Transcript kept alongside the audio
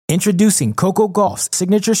Introducing Coco Gauff's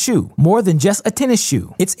signature shoe, more than just a tennis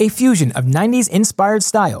shoe. It's a fusion of 90s-inspired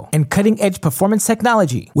style and cutting-edge performance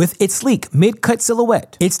technology. With its sleek mid-cut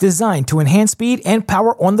silhouette, it's designed to enhance speed and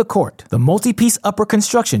power on the court. The multi-piece upper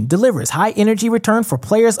construction delivers high-energy return for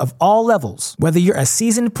players of all levels. Whether you're a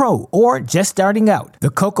seasoned pro or just starting out, the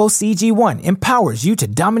Coco CG1 empowers you to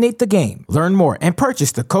dominate the game. Learn more and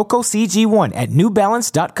purchase the Coco CG1 at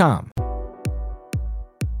NewBalance.com.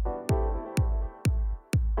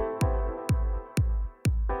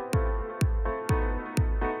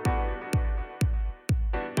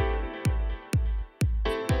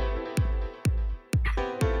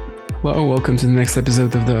 Hello, welcome to the next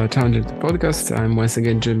episode of the Challenger podcast. I'm once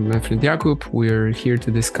again Jim, my friend Jakub. We're here to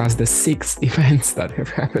discuss the 6 events that have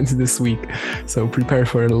happened this week. So prepare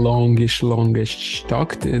for a longish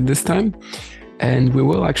talk this time. And we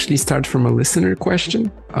will actually start from a listener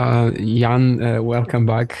question. Jan, welcome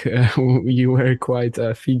back. You were quite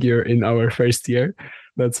a figure in our first year,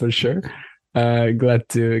 that's for sure. Glad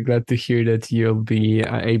to hear that you'll be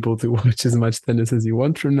able to watch as much tennis as you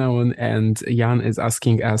want from now on. And Jan is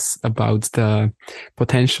asking us about the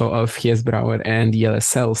potential of Hesbrauer and Jelle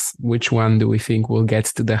Sels. Which one do we think will get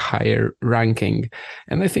to the higher ranking?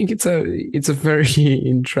 And I think it's a very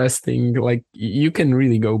interesting. Like, you can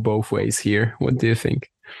really go both ways here. What do you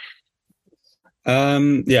think?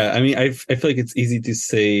 Yeah, I mean, I feel like it's easy to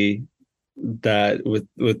say that with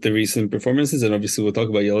the recent performances, and obviously we'll talk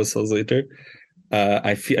about Jelle Sels later.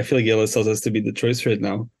 I feel like Jelle Sels has to be the choice right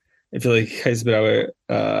now. I feel like Hesbrauer,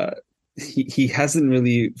 he hasn't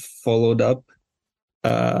really followed up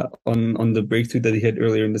on the breakthrough that he had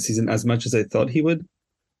earlier in the season as much as I thought he would.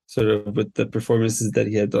 Sort of with the performances that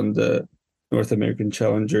he had on the North American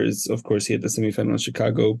Challengers. Of course, he had the semifinal in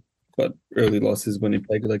Chicago, but early losses when he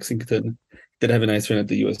played Lexington. Did have a nice run at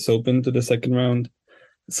the US Open to the second round.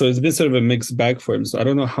 So it's been sort of a mixed bag for him. So I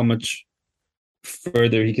don't know how much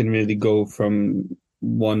further he can really go from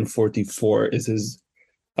 144 is his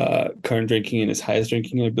current ranking and his highest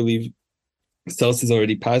ranking, I believe. Sels has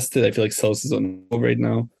already passed it. I feel like Sels is on right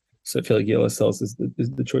now. So I feel like Jelle Sels is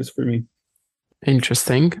the choice for me.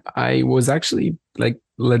 Interesting. I was actually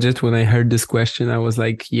legit when I heard this question, I was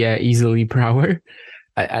like, yeah, easily Brouwer.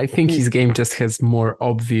 I think his game just has more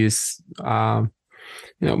obvious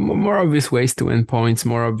more obvious ways to win points,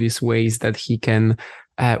 more obvious ways that he can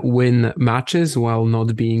win matches while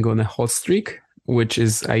not being on a hot streak, which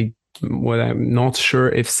is what I'm not sure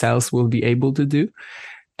if Sels will be able to do.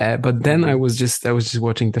 But then I was just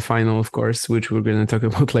watching the final, of course, which we're going to talk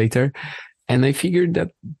about later. And I figured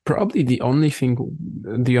that probably the only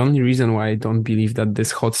reason why I don't believe that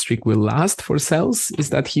this hot streak will last for Sels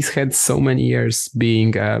is that he's had so many years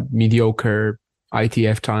being a mediocre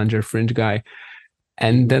ITF challenger fringe guy.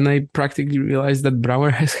 And then I practically realized that Brouwer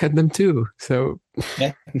has had them too. So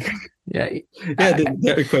yeah,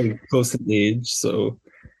 they're quite close in age. So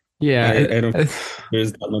yeah, I don't think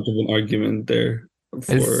there's that much of an argument there.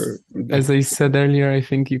 As I said earlier, I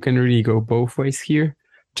think you can really go both ways here.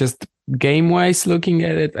 Just game-wise, looking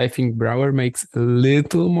at it, I think Brouwer makes a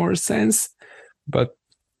little more sense. But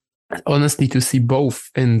honestly, to see both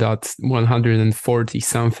in that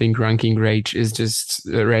 140-something ranking range is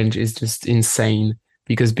just insane.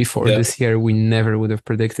 Because before this year, we never would have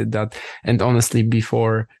predicted that. And honestly,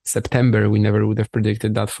 before September, we never would have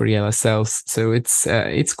predicted that for Jelle Sels. So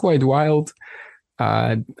it's quite wild.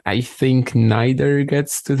 I think neither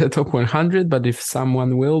gets to the top 100, but if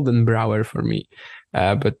someone will, then Brouwer for me.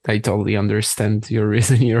 But I totally understand your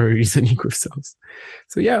reasoning with Sels.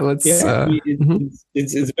 So yeah, let's.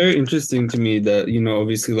 It's very interesting to me that,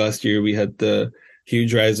 obviously last year we had the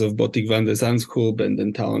huge rise of Botic van de Zandschulp and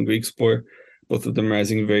then Talon Griekspoor. Both of them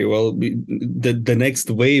rising very well. The next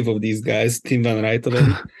wave of these guys, Tim van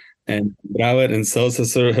Rijtelen and Brouwer and Sels have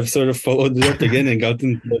sort of followed it up again and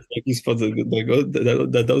gotten the ranking spots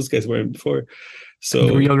that those guys were in before.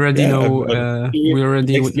 So we already know. Another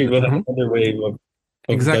wave of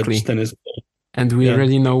exactly Dutch tennis. And we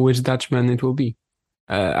already know which Dutchman it will be.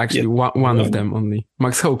 Actually, one of them only,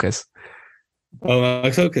 Max Hokes. Oh,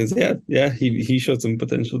 Max Hokes, yeah, he showed some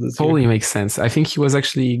potential this year. Totally makes sense. I think he was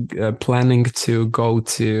actually planning to go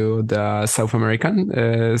to the South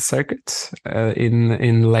American circuit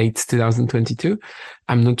in late 2022.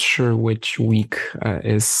 I'm not sure which week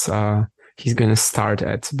he's going to start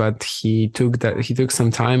at, but he took some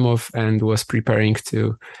time off and was preparing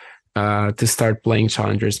to start playing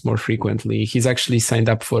challengers more frequently. He's actually signed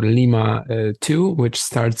up for Lima 2, which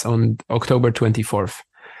starts on October 24th.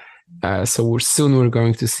 So soon we're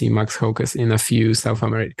going to see Max Hokes in a few South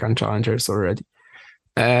American challengers already.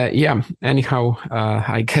 Anyhow,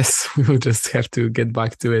 I guess we will just have to get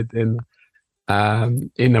back to it in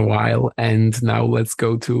in a while. And now let's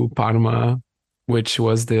go to Parma, which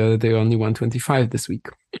was the only 125 this week.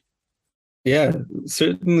 Yeah,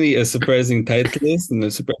 certainly a surprising titleist and a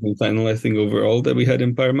surprising final, I think, overall that we had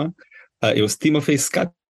in Parma. It was Timofey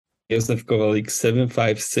Skatov, Josef Kovalik 7-5,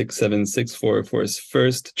 6-7, 6-4 for his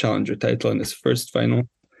first challenger title and his first final.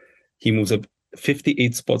 He moves up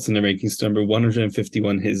 58 spots in the rankings to number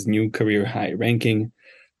 151, his new career high ranking.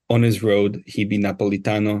 On his road, he beat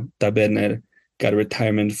Napolitano, Taberner, got a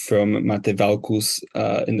retirement from Mate Valkus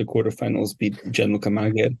in the quarterfinals, beat Gianluca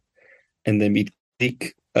Mager, and then beat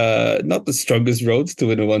Klik. Not the strongest road to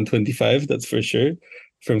win a 125, that's for sure,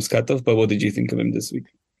 from Skatov, but what did you think of him this week?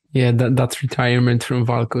 Yeah, that retirement from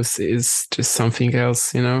Valkus is just something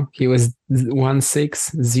else, you know. He was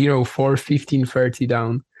 1-6, 0-4, 15-30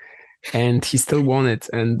 down, and he still won it.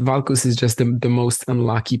 And Valkus is just the most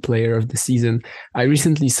unlucky player of the season. I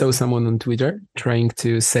recently saw someone on Twitter trying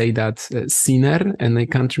to say that Sinner, and I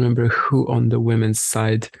can't remember who on the women's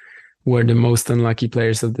side, were the most unlucky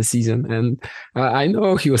players of the season. And I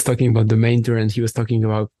know he was talking about the main tour and he was talking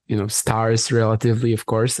about, you know, stars relatively, of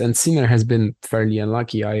course. And Sinner has been fairly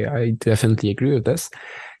unlucky. I definitely agree with this.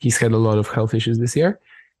 He's had a lot of health issues this year.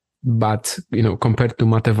 But, you know, compared to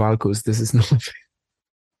Mate Valkus, this is not...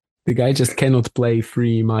 The guy just cannot play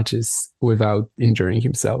 3 matches without injuring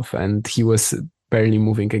himself. And he was barely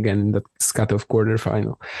moving again in the Skatov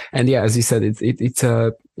quarterfinal. And yeah, as you said,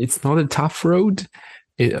 it's not a tough road.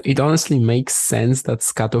 It honestly makes sense that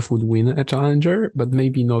Skatov would win a challenger, but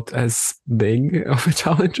maybe not as big of a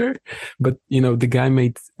challenger. But, you know, the guy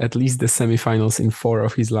made at least the semifinals in 4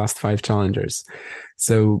 of his last 5 challengers.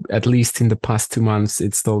 So at least in the past 2 months,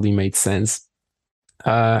 it's totally made sense.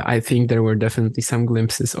 I think there were definitely some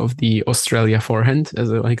glimpses of the Australia forehand,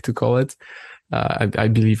 as I like to call it. I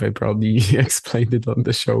believe I probably explained it on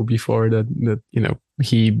the show before that you know,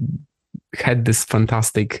 he had this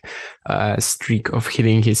fantastic streak of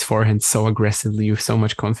hitting his forehand so aggressively with so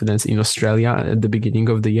much confidence in Australia at the beginning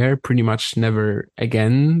of the year. Pretty much never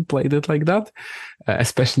again played it like that,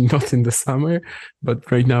 especially not in the summer. But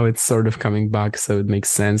right now it's sort of coming back, so it makes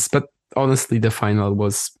sense. But honestly, the final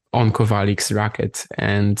was on Kovalik's racket,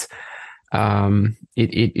 and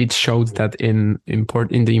it showed that in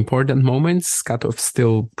the important moments, Skatov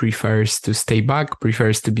still prefers to stay back,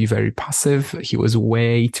 prefers to be very passive. He was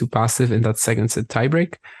way too passive in that second set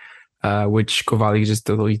tiebreak, which Kovalik just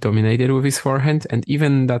totally dominated with his forehand. And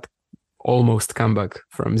even that almost comeback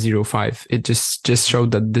from 0-5, it just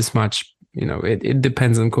showed that this match, you know, it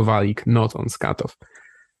depends on Kovalik, not on Skatov.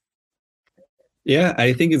 Yeah,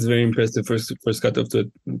 I think it's very impressive for Skatov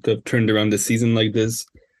to have turned around the season like this.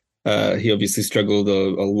 He obviously struggled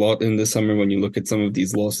a lot in the summer. When you look at some of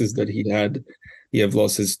these losses that he had, you have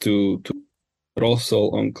losses to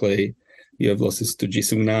Rosol on clay, you have losses to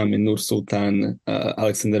Jisung Nam in Nur Sultan,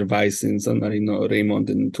 Alexander Weiss in San Marino, Raymond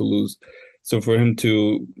in Toulouse. So for him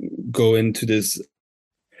to go into this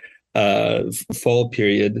fall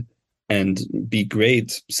period and be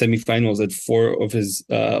great, semifinals at 4 of his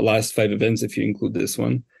last 5 events, if you include this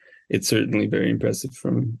one, it's certainly very impressive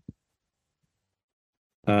from him.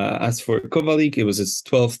 As for Kovalik, it was his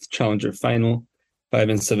 12th challenger final,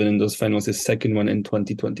 5-7 in those finals, his second one in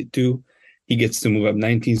 2022. He gets to move up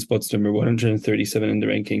 19 spots to number 137 in the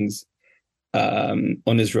rankings.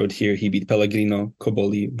 On his road here, he beat Pellegrino,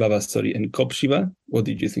 Koboli, Vavasori, and Kopshiva. What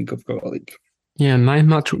did you think of Kovalik? Yeah,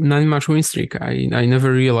 9-match win streak. I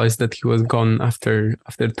never realized that he was gone after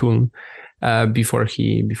Tulln before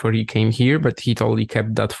he came here, but he totally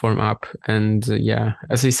kept that form up. And yeah,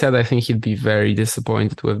 as I said, I think he'd be very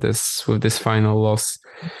disappointed with this final loss,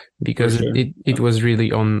 because sure. it was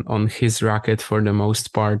really on his racket for the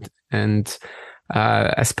most part, and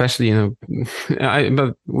especially, you know,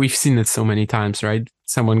 but we've seen it so many times, right?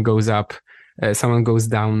 Someone goes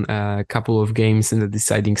down a couple of games in the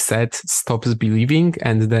deciding set, stops believing,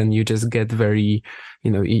 and then you just get very,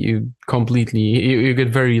 you know, you get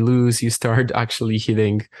very loose. You start actually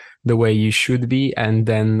hitting the way you should be. And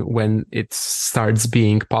then when it starts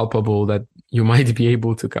being palpable that you might be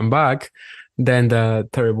able to come back, then the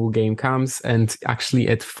terrible game comes. And actually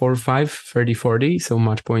at 4-5, 30-40, so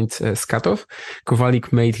match point Skatov,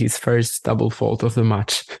 Kovalik made his first double fault of the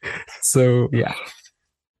match. So yeah.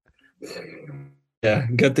 Yeah,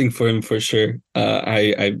 good thing for him for sure.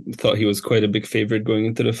 I thought he was quite a big favorite going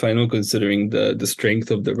into the final, considering the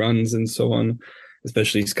strength of the runs and so on,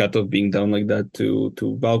 especially Skatov being down like that to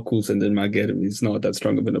Valkus, and then Mager is not that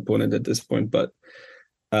strong of an opponent at this point. But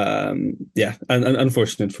yeah,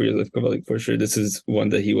 unfortunate for Josef Kovalik for sure. This is one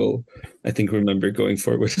that he will, I think, remember going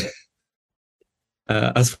forward.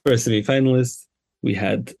 As for semi-finalists, we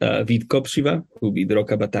had Vít Kopřiva, who beat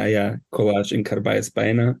Roca Batalla, Kovács, and Carballes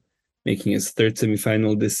Baena, making his third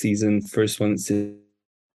semifinal this season, first one since.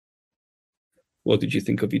 What did you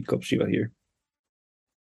think of Vít Kopřiva here?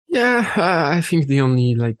 Yeah, I think the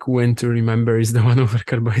only win to remember is the one over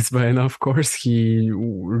Carballes Baena. Of course, he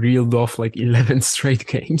reeled off 11 straight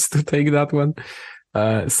games to take that one.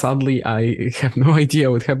 Sadly, I have no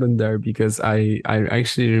idea what happened there because I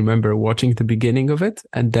actually remember watching the beginning of it.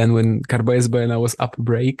 And then when Carballes Baena was up a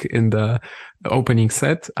break in the opening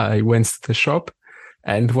set, I went to the shop.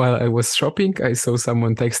 And while I was shopping, I saw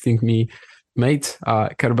someone texting me, "Mate,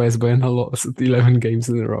 Carballes Baena lost 11 games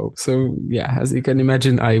in a row." So yeah, as you can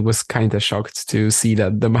imagine, I was kind of shocked to see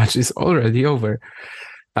that the match is already over.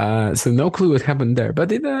 So no clue what happened there.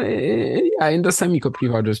 But in the semi,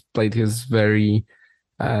 Kopřiva just played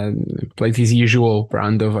his usual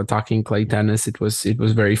brand of attacking clay tennis. It was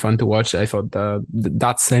very fun to watch. I thought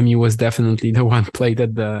that semi was definitely the one played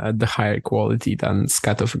at the higher quality than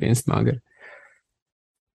Skatov against Mager.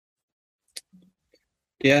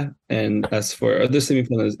 Yeah, and as for other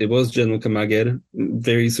semifinals, it was Gianluca Mager.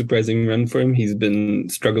 Very surprising run for him. He's been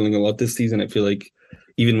struggling a lot this season. I feel like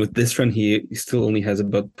even with this run, he still only has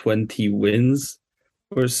about 20 wins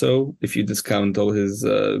or so. If you discount all his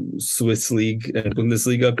Swiss League and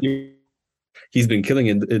Bundesliga, he's been killing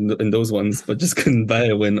it in those ones, but just couldn't buy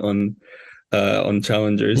a win on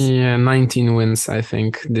challengers. Yeah, 19 wins, I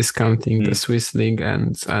think, discounting the Swiss League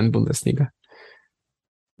and Bundesliga.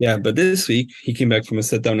 Yeah, but this week he came back from a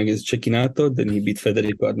set down against Cecchinato. Then he beat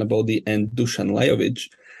Federico Arnaboldi and Dusan Lajovic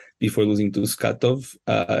before losing to Skatov.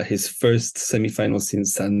 His first semifinal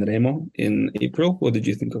since Sanremo in April. What did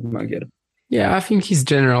you think of Mager? Yeah, I think he's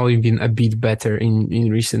generally been a bit better in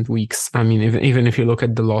recent weeks. I mean, even if you look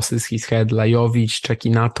at the losses he's had, Lajovic,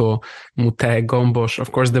 Cecchinato, Mute, Gombos.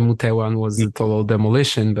 Of course, the Mute one was a total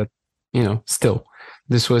demolition, but still.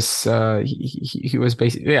 This was he was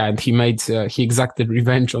basically and he exacted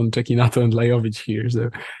revenge on Cecchinato and Lajovic here. So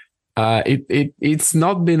it's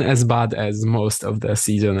not been as bad as most of the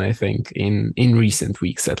season, I think, in recent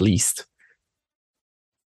weeks at least.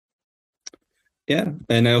 Yeah,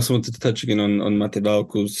 and I also wanted to touch again on Mate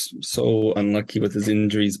Valk, who's so unlucky with his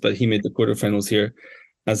injuries, but he made the quarterfinals here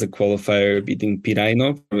as a qualifier, beating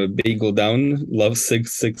Piraino from a bagel down. Love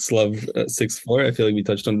 6-6, love 6-4. I feel like we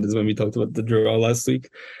touched on this when we talked about the draw last week.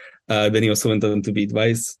 Then he also went on to beat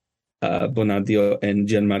Weiss, Bonadio, and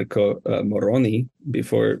Gianmarco Moroni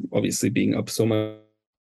before obviously being up so much.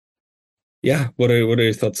 Yeah, what are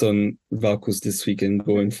your thoughts on Valkus this weekend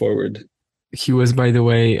going forward? He was, by the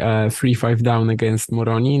way, 3-5 down against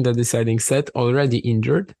Moroni in the deciding set, already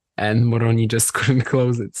injured. And Moroni just couldn't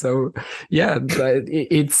close it. So yeah,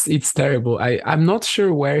 it's terrible. I'm not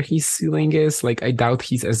sure where his ceiling is. I doubt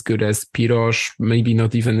he's as good as Piros, maybe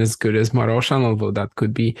not even as good as Maroshan, although that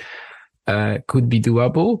could be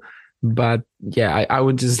doable. But yeah, I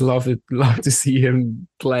would just love to see him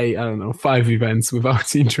play, I don't know, 5 events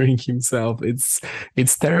without injuring himself.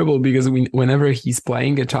 It's terrible because whenever he's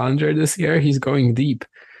playing a challenger this year, he's going deep.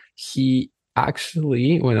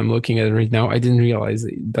 Actually, when I'm looking at it right now, I didn't realize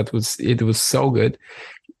it was so good.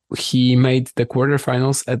 He made the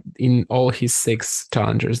quarterfinals in all his 6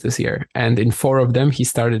 challengers this year, and in 4 of them he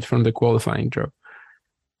started from the qualifying draw.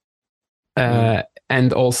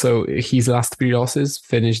 And also his last 3 losses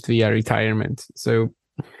finished via retirement. So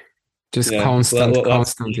just constant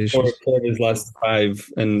issues. 4 of his last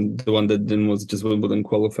 5, and the one that didn't was just Wimbledon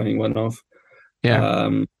qualifying one off.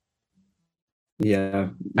 Yeah. Yeah,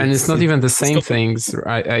 and it's not even the same things,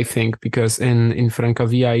 I think, because in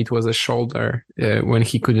Francavilla it was a shoulder when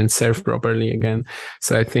he couldn't serve properly again.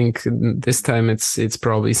 So I think this time it's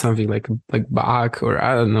probably something like back, or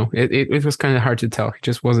I don't know. It was kind of hard to tell. He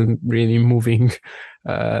just wasn't really moving,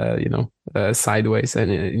 sideways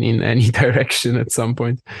and in any direction at some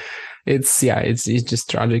point. It's just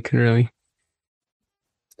tragic, really.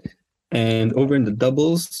 And over in the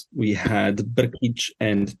doubles, we had Brkic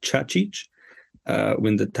and Čačić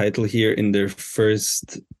win the title here in their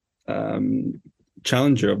first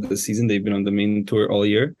challenger of the season. They've been on the main tour all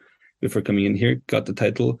year before coming in here, got the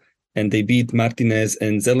title, and they beat Martinez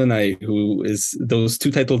and Zelenay, who is, those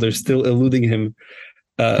 2 titles are still eluding him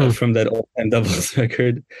from that all-time doubles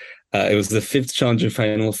record. It was the 5th challenger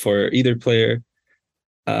final for either player,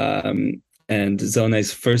 and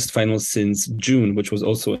Zelenay's first final since June, which was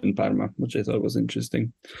also in Parma, which I thought was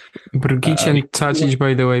interesting. Brkic and Čačić,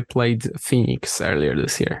 by the way, played Phoenix earlier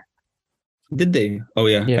this year. Did they? Oh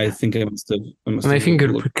yeah. I think I must have. And I think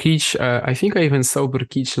Brkic, I think I even saw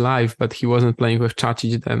Brkic live, but he wasn't playing with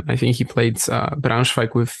Čačić then. I think he played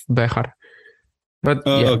Braunschweig with Behar. But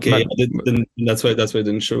Oh, yeah, okay. Then that's why it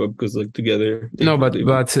didn't show up because like together no, but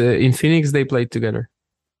they in Phoenix they played together.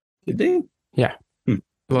 did they? Yeah, Hmm.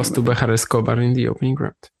 lost to Bejar Escobar in the opening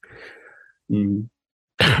round. Mm.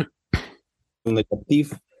 Like a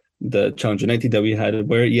thief, the Challenger 90 that we had,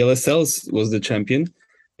 where ELSL was the champion,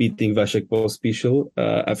 beating Vasek Pospisil.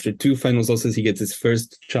 After 2 finals losses, he gets his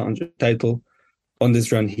first Challenger title. On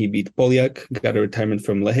this run, he beat Polyak, got a retirement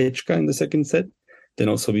from Lehečka in the second set, then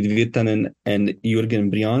also beat Virtanen and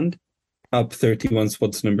Jürgen Briand, up 31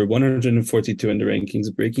 spots, number 142 in the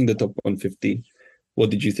rankings, breaking the top 150.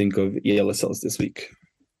 What did you think of ELSLs this week?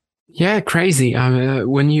 Yeah, crazy. I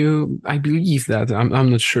believe that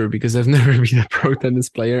I'm not sure because I've never been a pro tennis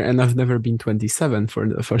player and I've never been 27 for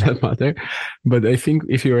that matter. But I think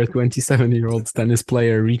if you're a 27-year-old tennis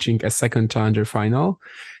player reaching a second challenger final,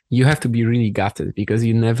 you have to be really gutted because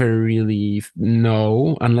you never really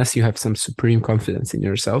know, unless you have some supreme confidence in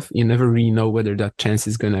yourself, you never really know whether that chance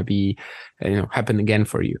is gonna be, happen again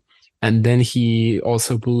for you. And then he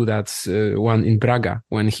also blew that one in Braga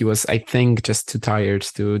when he was, I think, just too tired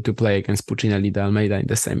to play against Puccinelli de Almeida in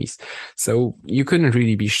the semis. So you couldn't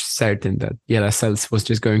really be certain that Lascelles was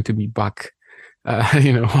just going to be back,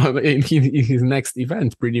 in his next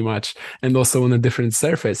event pretty much, and also on a different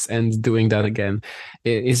surface and doing that again.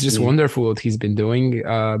 It's just wonderful what he's been doing.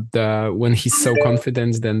 When he's so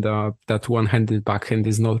confident, then that one-handed backhand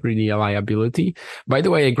is not really a liability. By the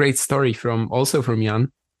way, a great story from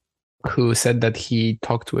Jan, who said that he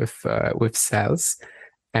talked with Sels,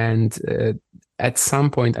 and at some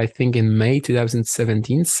point, I think in May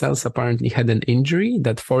 2017, Sels apparently had an injury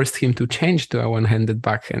that forced him to change to a one-handed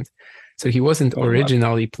backhand. So he wasn't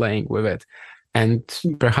originally playing with it. And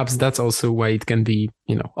perhaps that's also why it can be,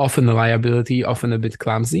 often a liability, often a bit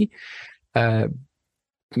clumsy.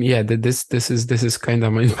 This is kind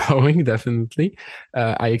of mind-blowing, definitely.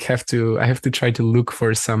 I have to try to look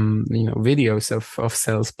for some videos of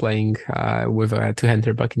Sels playing with a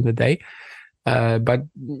two-hander back in the day. But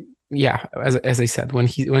yeah, as I said, when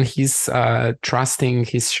he's trusting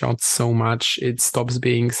his shots so much, it stops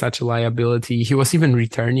being such a liability. He was even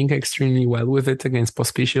returning extremely well with it against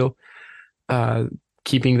Pospisil,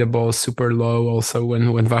 keeping the ball super low. Also,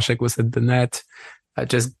 when Vasek was at the net.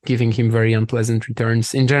 Just giving him very unpleasant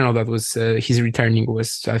returns. In general, that was his returning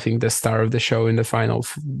was, I think, the star of the show in the final.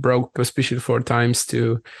 Broke Pospisil 4 times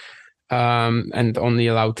and only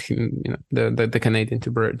allowed him, the Canadian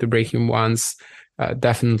to break him once.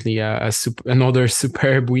 Definitely another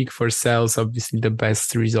superb week for Sels. Obviously, the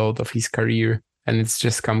best result of his career, and it's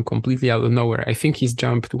just come completely out of nowhere. I think he's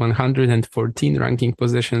jumped 114 ranking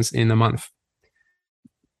positions in a month.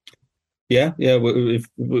 Yeah,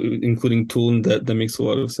 including Toulon, that makes a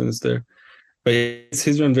lot of sense there. But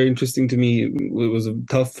his run very interesting to me. It was a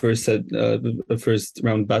tough first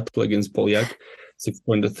round battle against Polyak.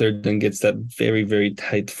 6-4 in the third, then gets that very, very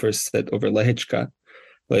tight first set over Lehečka.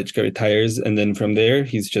 Lehečka retires, and then from there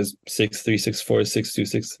he's just 6-3, 6-4, 6-2,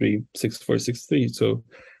 6-3, 6-4, 6-3. So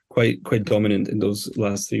quite dominant in those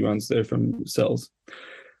last 3 rounds there from Sels.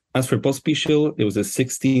 As for Pospisil, it was a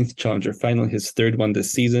 16th challenger final, his 3rd one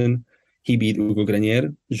this season. He beat Hugo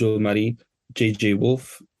Grenier, Joel Marie, JJ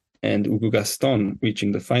Wolf, and Hugo Gaston,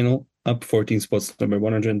 reaching the final, up 14 spots, number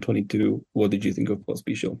 122. What did you think of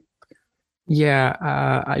Pospisil? Yeah,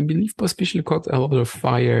 I believe Pospisil caught a lot of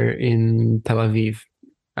fire in Tel Aviv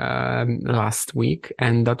last week,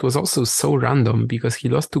 and that was also so random because he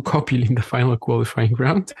lost to Kopil in the final qualifying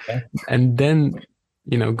round, and then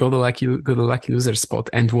got the lucky loser spot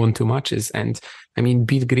and won 2 matches. And I mean,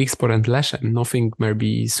 beat Griekspoor and Leszno. Nothing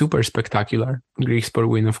maybe super spectacular. Griekspoor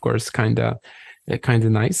win, of course, kind of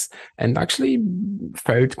nice, and actually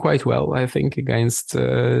fared quite well, I think, against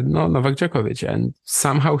Novak Djokovic. And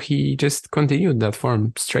somehow he just continued that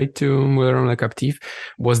form straight to Muller Captif.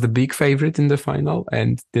 Was the big favorite in the final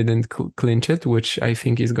and didn't clinch it, which I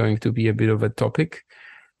think is going to be a bit of a topic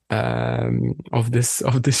of this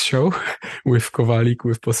show with Kovalik,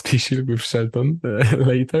 with Pospisil, with Shelton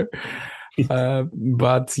later.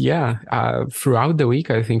 But yeah, throughout the week,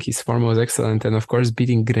 I think his form was excellent, and of course,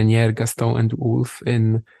 beating Grenier, Gaston, and Wolf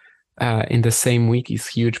in the same week is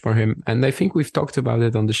huge for him. And I think we've talked about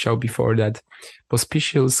it on the show before that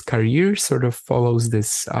Pospisil's career sort of follows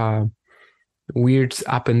this weird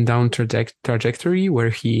up and down trajectory where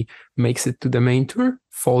he makes it to the main tour,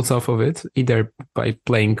 falls off of it either by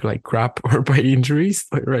playing like crap or by injuries.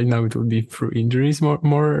 Like right now it would be through injuries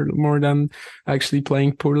more than actually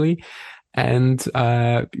playing poorly. And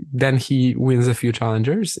then he wins a few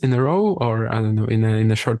challengers in a row, or I don't know, in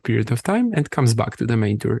a short period of time, and comes back to the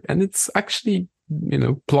main tour. And it's actually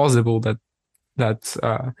plausible that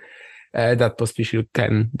that Pospisil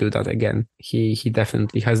can do that again. He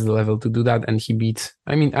definitely has the level to do that, and he beat.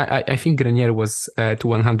 I mean, I think Grenier was to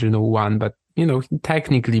 101, but he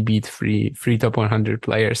technically beat three top 100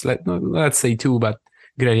 players. Let's say two, but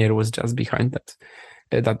Grenier was just behind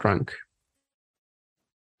that rank.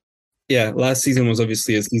 Yeah, last season was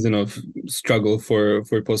obviously a season of struggle for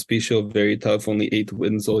Pospisil. Very tough, only 8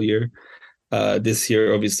 wins all year. This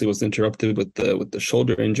year obviously was interrupted with the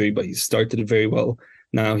shoulder injury, but he started very well.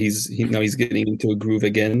 Now he's getting into a groove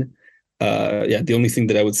again. The only thing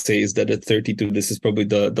that I would say is that at 32, this is probably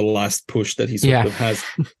the last push that he sort of has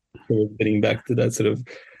for getting back to that sort of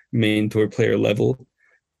main tour player level.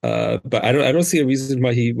 But I don't see a reason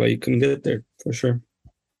why he couldn't get there for sure.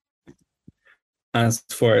 As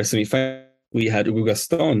for our semi-final, we had Hugo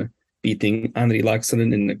Gaston beating Henri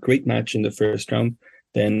Laaksonen in a great match in the first round.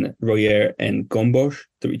 Then Royer and Gombos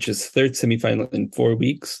to reach his third semi-final in 4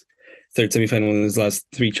 weeks. Third semi-final in his last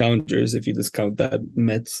 3 challengers, if you discount that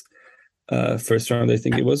Metz first round, I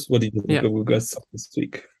think it was. What did you think of Hugo Gaston this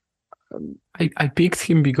week? I picked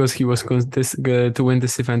him because he was to win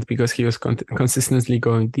this event because he was consistently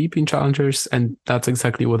going deep in challengers, and that's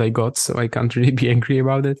exactly what I got, so I can't really be angry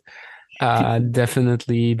about it.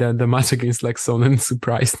 Definitely the match against Laaksonen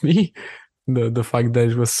surprised me. The fact that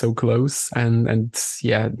it was so close and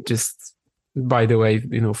just by the way,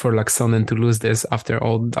 for Laaksonen to lose this after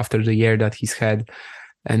the year that he's had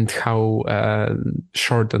and how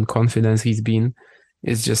short on confidence he's been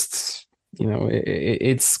is just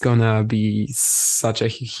it's gonna be such a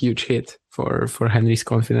huge hit for Henry's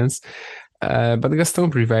confidence. But Gaston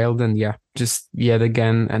prevailed, and just yet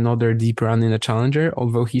again another deep run in a challenger,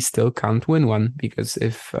 although he still can't win one, because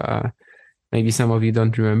if maybe some of you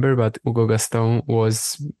don't remember, but Hugo Gaston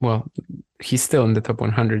he's still in the top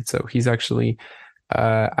 100, so he's actually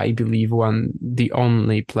I believe the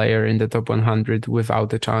only player in the top 100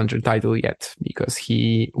 without a challenger title yet, because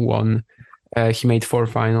he won he made 4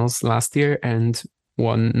 finals last year and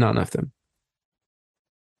won none of them.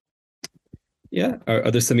 Yeah, our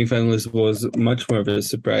other semi-finalist was much more of a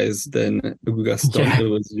surprise than Hugo Gaston. It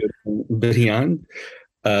was Jurgen Briand,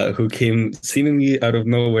 who came seemingly out of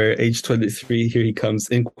nowhere, age 23. Here he comes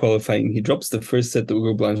in qualifying. He drops the first set to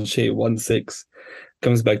Hugo Blanchet, 1-6.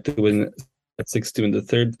 Comes back to win at 6-2 in the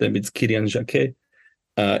third. Then beats Kirian Jacquet.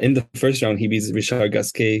 In the first round, he beats Richard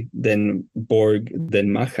Gasquet, then Borg, then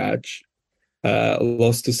Machac.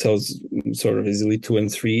 Lost to Sels sort of easily 2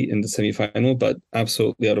 and 3 in the semi-final, but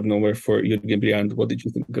absolutely out of nowhere for Jurgen Briand. What did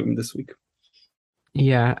you think of him this week?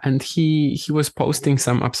 Yeah, and he was posting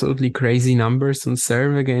some absolutely crazy numbers on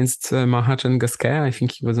serve against Machac and Gasquet. I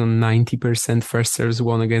think he was on 90% first serves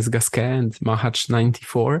won against Gasquet and Machac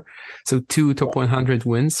 94. So 2 top 100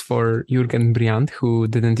 wins for Jurgen Briand, who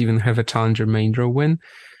didn't even have a challenger main draw win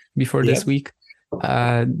before this week.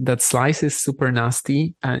 That slice is super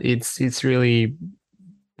nasty, and it's really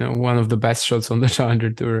one of the best shots on the challenger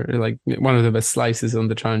tour, like one of the best slices on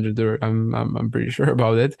the challenger tour. I'm pretty sure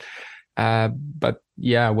about it. But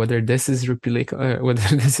whether this is replicable,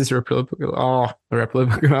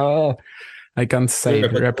 I can't say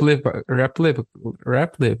replicable.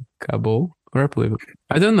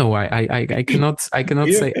 I don't know why. I cannot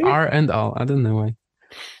say R and L. I don't know why.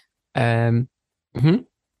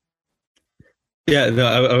 Yeah, no,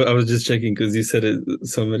 I was just checking because you said it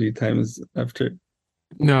so many times after.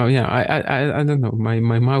 No, I don't know.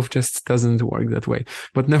 My mouth just doesn't work that way.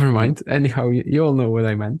 But never mind. Anyhow, you all know what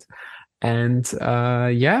I meant. And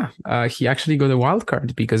he actually got a wild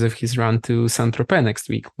card because of his run to Saint-Tropez next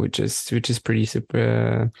week, which is pretty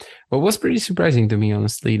was pretty surprising to me,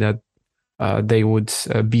 honestly, that they would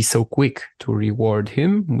be so quick to reward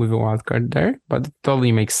him with a wild card there. But it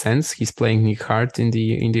totally makes sense. He's playing Nick Hart in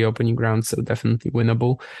the opening round, so definitely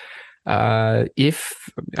winnable. I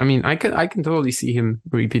can totally see him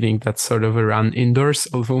repeating that sort of a run indoors,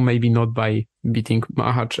 although maybe not by beating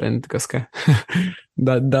Machac and Gasquet.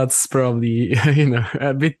 That's probably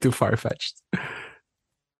a bit too far-fetched.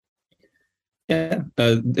 Yeah.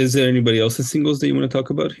 Is there anybody else in singles that you want to talk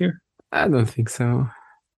about here? I don't think so.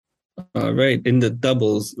 All right. In the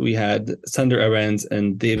doubles, we had Sander Arens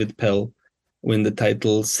and David Pell win the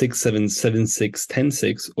title 6-7, 7-6,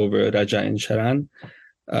 10-6 over Raja and Sharan.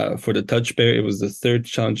 For the touch pair, it was the third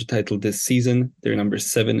challenger title this season. They're number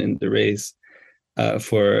 7 in the race.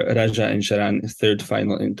 For Raja and Sharan, third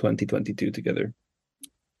final in 2022 together.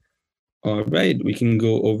 All right, we can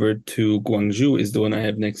go over to Gwangju is the one I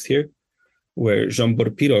have next here, where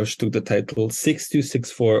Jean-Bor Pirosh took the title 6-2,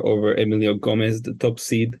 6-4 over Emilio Gomez, the top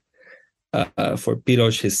seed. For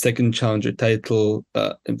Pirosh, his second challenger title,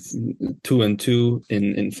 2-2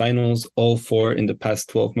 in finals, all 4 in the past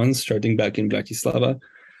 12 months, starting back in Bratislava.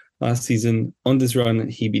 last season. On this run,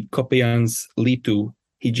 he beat Kopejans, Litu,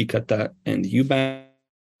 Hijikata, and Yuban.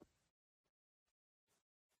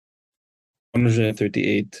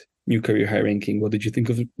 138 new career high ranking. What did you think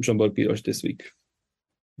of Jean-Paul Pirosh this week?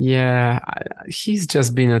 Yeah, he's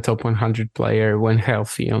just been a top 100 player when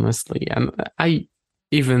healthy, honestly. And I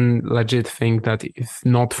even legit think that if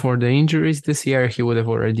not for the injuries this year, he would have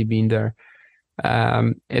already been there.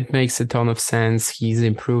 It makes a ton of sense. He's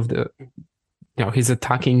improved, his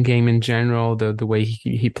attacking game in general. The way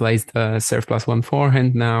he plays the serve plus one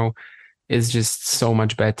forehand now is just so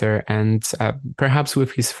much better. And perhaps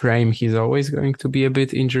with his frame, he's always going to be a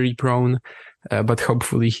bit injury prone, but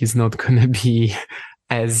hopefully he's not going to be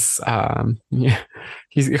as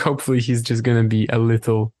hopefully he's just going to be a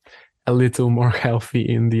little more healthy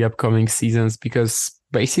in the upcoming seasons, because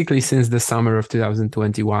basically since the summer of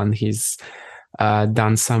 2021 he's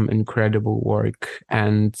done some incredible work.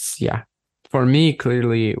 And yeah, for me,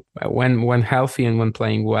 clearly when healthy and when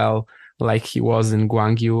playing well, like he was in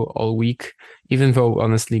Gwangju all week, even though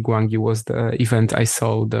honestly Gwangju was the event I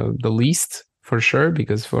saw the least, for sure,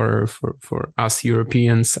 because for us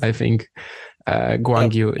Europeans, I think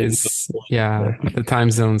Gwangju is, the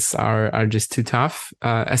time zones are just too tough,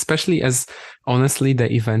 especially as honestly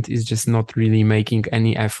the event is just not really making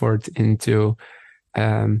any effort into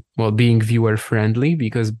being viewer friendly,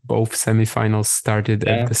 because both semifinals started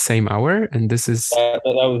at the same hour, and this is that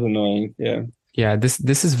was annoying.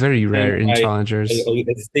 This is very rare in challengers. I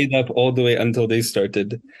stayed up all the way until they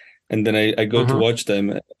started, and then I go to watch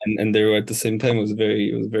them, and they were at the same time. It was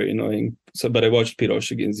very annoying. So, but I watched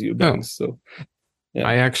Pirosh against Eubanks. So, yeah.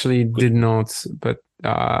 I actually did not, but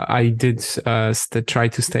I did try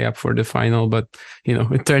to stay up for the final. But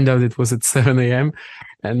it turned out it was at 7 a.m.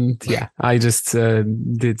 And yeah, I just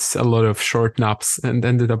did a lot of short naps and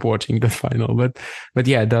ended up watching the final. But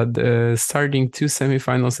yeah, the starting two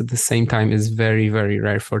semifinals at the same time is very, very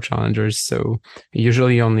rare for challengers. So it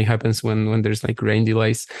usually only happens when there's like rain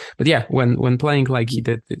delays. But yeah, when playing like he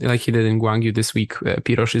did in Gwangju this week,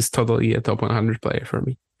 Pirosh is totally a top 100 player for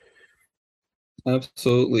me.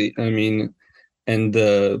 Absolutely. I mean, and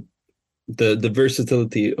the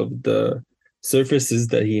versatility of the surfaces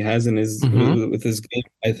that he has in his with his game,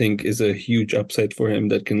 I think, is a huge upside for him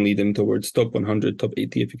that can lead him towards top 100, top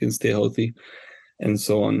 80 if he can stay healthy, and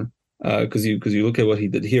so on. Because you look at what he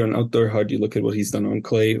did here on outdoor hard, you look at what he's done on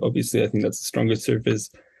clay. Obviously, I think that's the strongest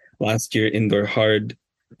surface. Last year, indoor hard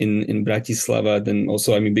in Bratislava. Then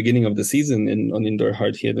also, I mean, beginning of the season on indoor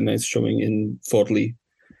hard, he had a nice showing in Forli,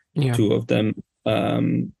 two of them.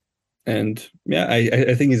 And yeah,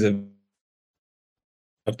 I think he's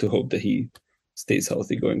have to hope that he stays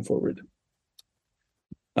healthy going forward.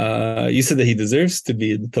 You said that he deserves to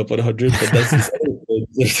be in the top 100, but that's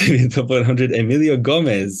deserves to be in the top 100. Emilio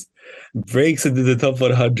Gomez breaks into the top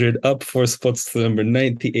 100, up 4 spots to number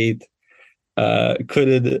 98.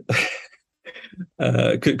 Couldn't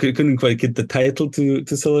quite get the title to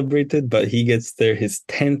celebrate it, but he gets there, his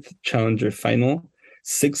 10th challenger final.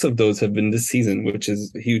 6 of those have been this season, which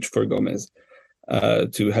is huge for Gomez.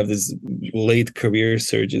 To have this late career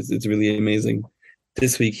surge, it's really amazing.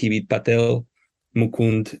 This week he beat Patel,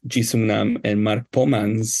 Mukund, Jisung Nam, and Mark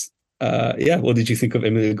Pomans. What did you think of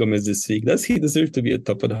Emilio Gomez this week? Does he deserve to be a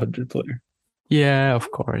top 100 player? Yeah, of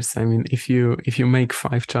course. I mean, if you make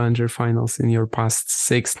 5 challenger finals in your past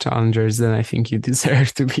 6 challengers, then I think you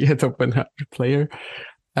deserve to be a top 100 player.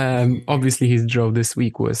 Obviously, his draw this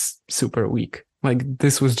week was super weak. Like,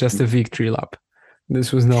 this was just a victory lap.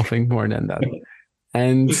 This was nothing more than that.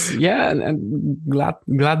 And yeah, and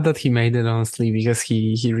glad that he made it, honestly, because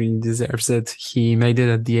he really deserves it. He made it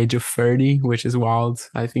at the age of 30, which is wild.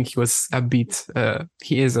 I think he is a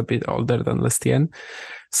bit older than Lestienne.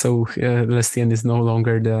 So Lestienne is no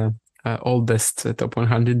longer the oldest top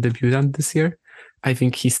 100 debutant this year. I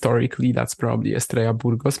think historically that's probably Estrella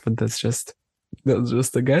Burgos, but that's just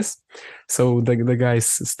a guess. So the guys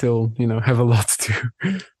still, have a lot to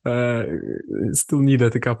still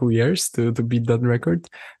needed a couple years to beat that record.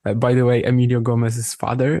 By the way, Emilio Gomez's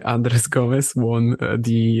father, Andres Gomez, won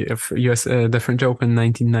the French Open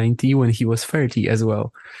 1990 when he was 30 as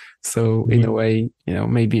well. So in a way,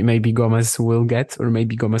 maybe Gomez will get, or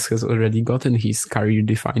maybe Gomez has already gotten his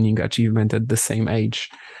career-defining achievement at the same age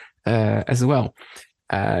as well.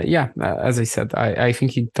 As I said, I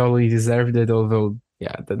think he totally deserved it. Although,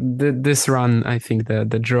 this run, I think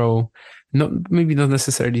the draw, maybe not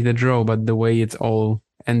necessarily the draw, but the way it all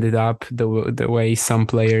ended up, the way some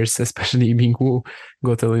players, especially Bing Wu,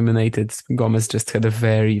 got eliminated. Gomez just had a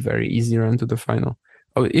very, very easy run to the final.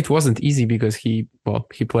 Oh, it wasn't easy because he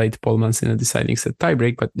played Polmans in a deciding set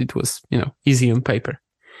tiebreak, but it was, easy on paper.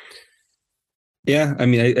 Yeah, I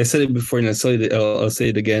mean, I said it before, and I'll say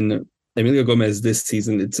it again. Emilio Gomez this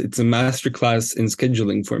season, it's a masterclass in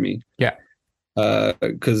scheduling for me. Yeah.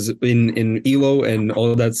 Because in ELO and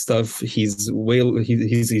all of that stuff, he's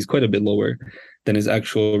quite a bit lower than his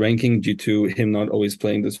actual ranking due to him not always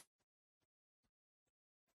playing this.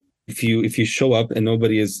 If you show up and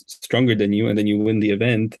nobody is stronger than you, and then you win the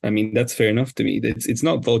event, I mean, that's fair enough to me. It's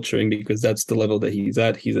not vulturing because that's the level that he's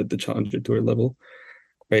at. He's at the Challenger Tour level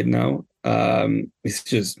right now. It's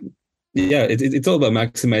just, yeah, it's all about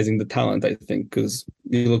maximizing the talent, I think, because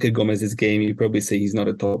you look at Gomez's game, you probably say he's not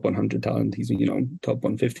a top 100 talent. He's, top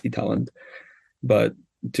 150 talent. But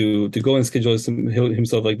to go and schedule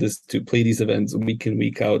himself like this, to play these events week in,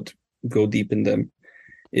 week out, go deep in them,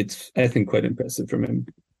 it's, I think, quite impressive from him.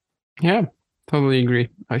 Yeah, totally agree.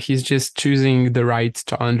 He's just choosing the right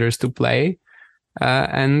challengers to play.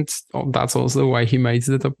 And that's also why he made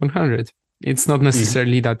the top 100. It's not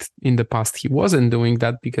necessarily that in the past he wasn't doing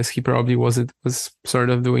that, because he probably was sort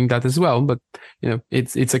of doing that as well. But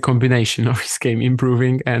it's a combination of his game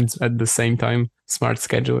improving and at the same time smart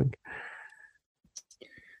scheduling.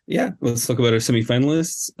 Yeah, let's talk about our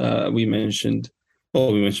semifinalists. We mentioned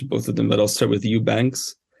both of them, but I'll start with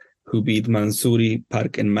Eubanks, who beat Mansouri,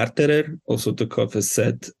 Park, and Marterer. Also took off a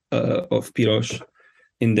set of Pirosh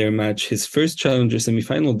in their match, his first challenger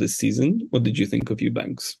semifinal this season. What did you think of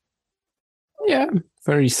Eubanks? Yeah,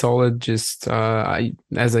 very solid. Just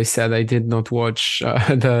as I said, I did not watch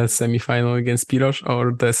the semifinal against Pirosh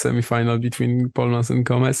or the semifinal between Polmans and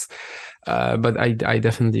Gomez, but I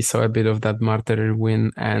definitely saw a bit of that Marterer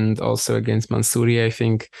win, and also against Mansouri. I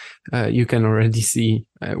think you can already see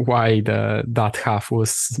why that half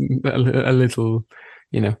was a little,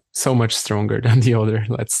 so much stronger than the other.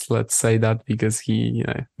 Let's say that, because he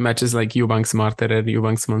matches like Eubanks Marterer,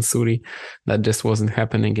 Eubanks Mansouri, that just wasn't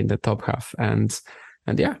happening in the top half, and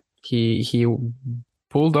yeah, he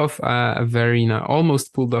pulled off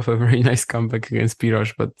almost pulled off a very nice comeback against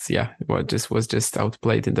Pirosh, but yeah, was just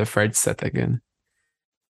outplayed in the third set again.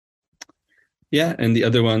 Yeah, and the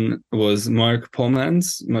other one was Mark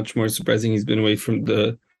Polmans. Much more surprising. He's been away from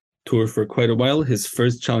the tour for quite a while. His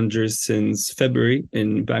first challenger since February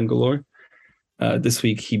in Bangalore. This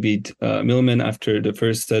week he beat Millman after the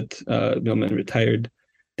first set. Millman retired.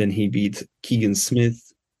 Then he beat Keegan Smith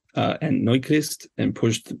and Neuchrist and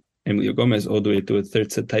pushed Emilio Gomez all the way to a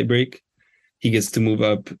third set tiebreak. He gets to move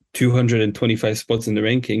up 225 spots in the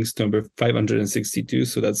rankings to number 562.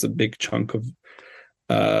 So that's a big chunk of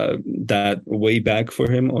that way back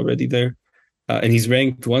for him already there. And he's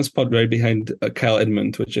ranked one spot right behind Kyle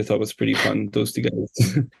Edmund, which I thought was pretty fun. Those two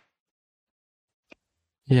guys.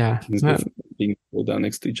 Yeah. Being pulled down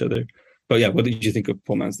next to each other. But yeah, what did you think of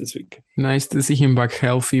Polmans this week? Nice to see him back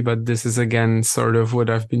healthy, but this is again sort of what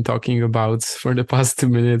I've been talking about for the past 2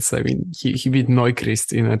 minutes. I mean, he beat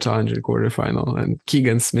Neuchrist in a challenger quarterfinal and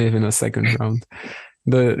Keegan Smith in a second round.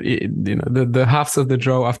 The halves of the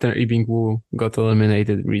draw after Yibing Wu got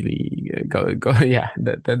eliminated really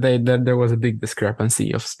there was a big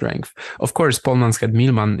discrepancy of strength. Of course, Polmans had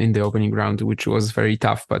Millman in the opening round, which was very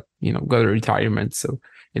tough, but got a retirement, so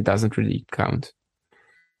it doesn't really count.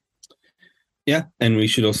 Yeah, and we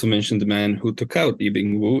should also mention the man who took out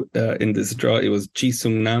Yibing Wu in this draw. It was Ji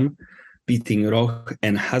Sung Nam, beating Roch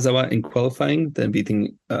and Hazawa in qualifying, then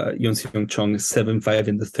beating Yeon Seong Chong 7-5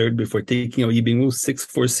 in the third before taking out Yibing Wu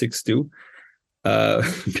 6-4,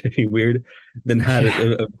 6-2. Very weird. Then had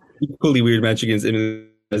a equally weird match against Emilio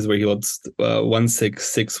where he lost 1-6,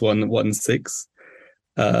 6-1,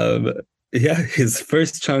 1-6. Yeah, his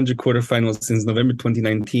first challenger quarterfinal since November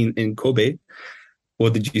 2019 in Kobe.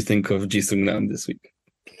 What did you think of Ji Sung Nam this week?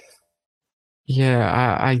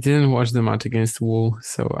 Yeah, I didn't watch the match against Wu,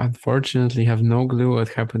 so unfortunately have no clue what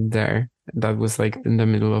happened there. That was like in the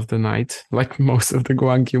middle of the night, like most of the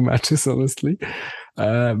Gwangju matches, honestly.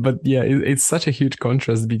 But yeah, it's such a huge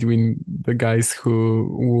contrast between the guys who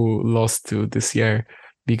Wu lost to this year.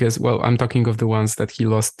 Because, well, I'm talking of the ones that he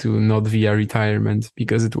lost to not via retirement,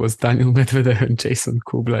 because it was Daniel Medvedev and Jason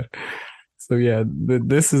Kubler. So yeah,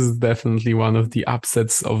 this is definitely one of the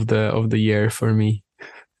upsets of the year for me.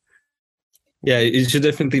 Yeah, it should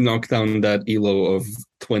definitely knock down that ELO of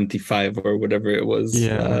 25 or whatever it was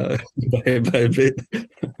by a bit.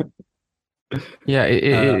 Yeah,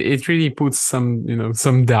 it really puts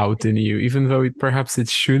some doubt in you, even though perhaps it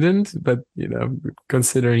shouldn't. But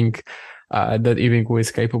considering that Yibing Wu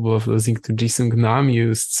is capable of losing to Ji Sung Nam,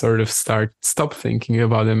 you sort of stop thinking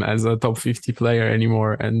about him as a top 50 player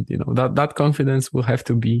anymore, and that confidence will have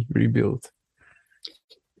to be rebuilt.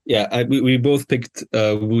 Yeah, we both picked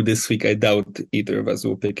Wu this week. I doubt either of us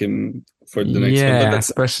will pick him for the next one. Yeah,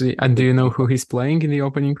 especially. And do you know who he's playing in the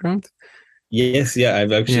opening round? Yes, yeah,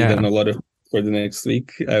 I've actually done a lot of for the next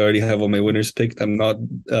week. I already have all my winners picked. I'm not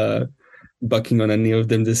bucking on any of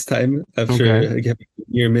them this time after a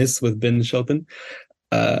near miss with Ben Shelton.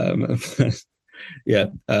 Yeah.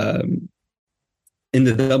 In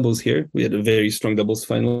the doubles here, we had a very strong doubles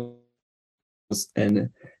final, and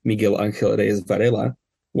Miguel Angel Reyes Varela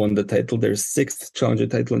won the title, their sixth challenger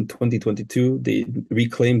title in 2022. They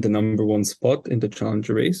reclaimed the number one spot in the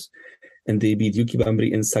challenger race, and they beat Yuki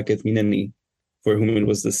Bambri and Saket Mineni, for whom it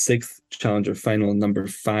was the sixth challenger final, number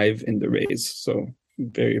 5 in the race. So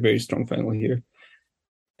very, very strong final here.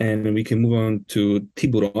 And we can move on to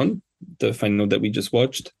Tiburon, the final that we just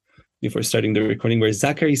watched before starting the recording, where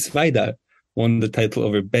Zachary Svajda won the title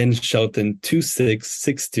over Ben Shelton 2-6,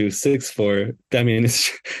 6-2, 6-4. Damien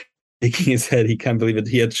is shaking his head. He can't believe it.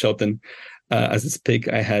 He had Shelton as his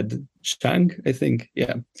pick. I had Chang, I think.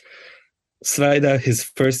 Yeah. Svajda, his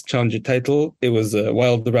first challenger title. It was a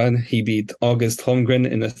wild run. He beat August Holmgren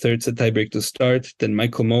in a third set tiebreak to start. Then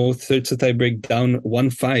Michael Moe, third set tiebreak, down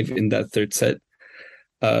 1-5 in that third set.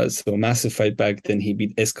 So massive fight back. Then he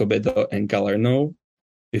beat Escobedo and Galarneau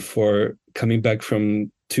before coming back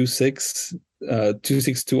from 2-6,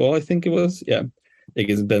 2-6-2-all, I think it was. Yeah,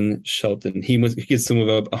 against Ben Shelton. He gets to move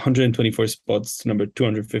up 124 spots to number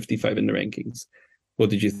 255 in the rankings. What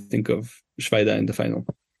did you think of Svajda in the final?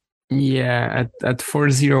 Yeah, at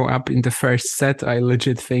 4-0 up in the first set, I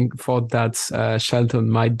legit thought that Shelton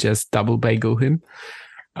might just double bagel him.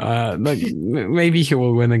 Like maybe he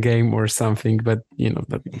will win a game or something, but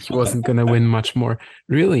that he wasn't gonna win much more.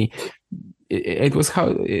 Really, it was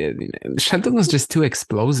how Shelton was just too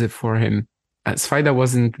explosive for him. Svajda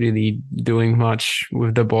wasn't really doing much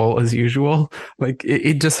with the ball as usual. Like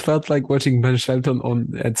it just felt like watching Ben Shelton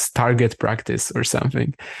at target practice or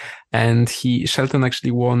something. And Shelton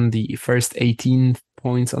actually won the first 18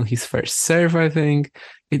 points on his first serve, I think.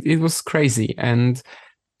 It was crazy. And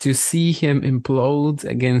to see him implode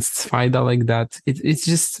against Svajda like that,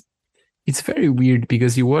 it's very weird,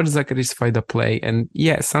 because you watch Zachary Svajda play, and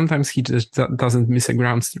yeah, sometimes he just doesn't miss a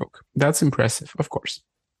ground stroke. That's impressive, of course.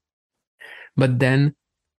 But then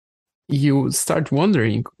you start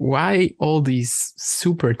wondering why all these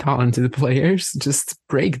super talented players just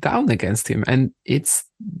break down against him. And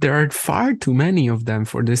there are far too many of them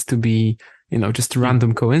for this to be, just a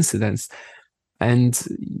random coincidence. And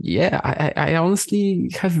yeah, I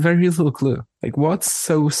honestly have very little clue. Like, what's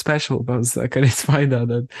so special about Zachary Svajda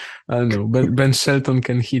that, I don't know, Ben Shelton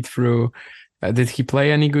can hit through. Did he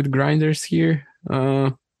play any good grinders here?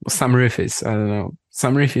 Sam Riffis, I don't know.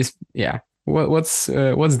 Sam Riffis, yeah. What's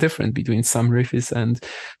different between Sam Riffis and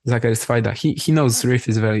Zachary Svajda? He knows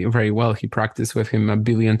Riffis very, very well. He practiced with him a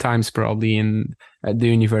billion times probably at the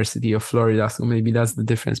University of Florida, so maybe that's the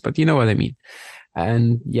difference. But you know what I mean.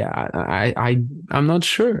 And yeah, I'm not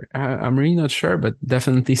sure. I'm really not sure, but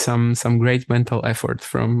definitely some great mental effort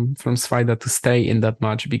from Svajda to stay in that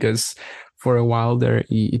match, because for a while there,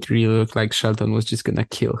 it really looked like Shelton was just gonna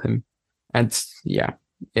kill him. And yeah.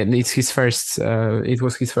 And it's his first. It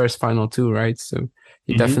was his first final too, right? So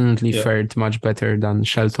he definitely fared much better than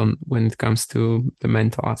Shelton when it comes to the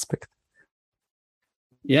mental aspect.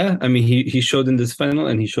 Yeah, I mean, he showed in this final,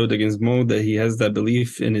 and he showed against Mo that he has that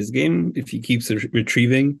belief in his game. If he keeps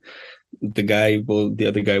retrieving, the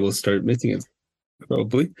other guy will start missing it,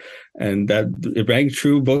 probably, and that it rang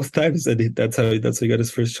true both times. That's how he got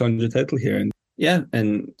his first challenger title here. And yeah,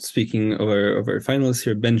 and speaking of our finalists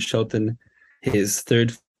here, Ben Shelton. His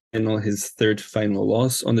third final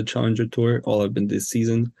loss on the Challenger Tour. All have been this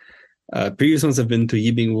season. Previous ones have been to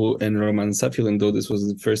Yibing Wu and Roman Safilin, though this was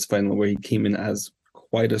the first final where he came in as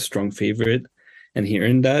quite a strong favorite, and he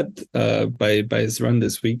earned that by his run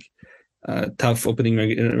this week. Tough opening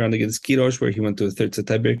round against Quiroz, where he went to a third set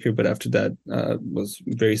tiebreaker, but after that was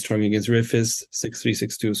very strong against Riffis, 6-3,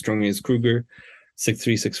 6-2, strong against Kruger,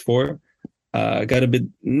 6-3, 6-4. Got a bit.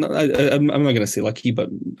 I'm not gonna say lucky, but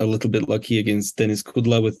a little bit lucky against Denis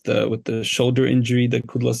Kudla with the shoulder injury that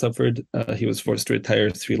Kudla suffered. He was forced to retire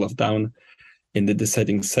 3-love down in the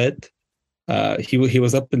deciding set. He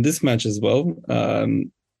was up in this match as well.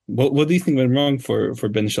 What do you think went wrong for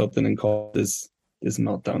Ben Shelton and caused this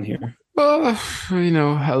meltdown here? Well,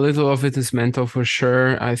 a little of it is mental for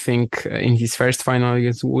sure. I think in his first final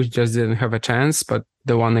against Wu, just didn't have a chance, but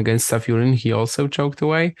the one against Safiullin, he also choked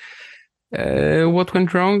away. What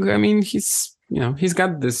went wrong? I mean, he's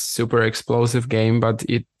got this super explosive game, but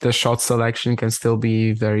the shot selection can still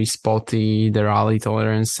be very spotty. The rally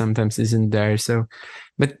tolerance sometimes isn't there. So,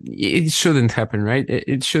 but it shouldn't happen, right?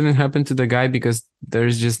 It shouldn't happen to the guy, because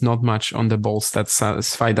there's just not much on the balls that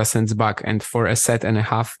Svajda sends back. And for a set and a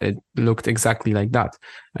half, it looked exactly like that.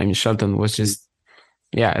 I mean, Shelton was just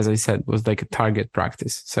yeah, as I said, was like a target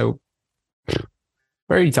practice. So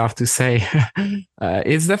very tough to say.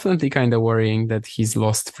 It's definitely kind of worrying that he's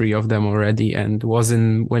lost 3 of them already and was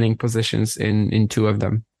in winning positions in 2 of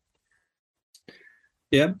them.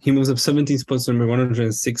 Yeah, he moves up 17 spots to number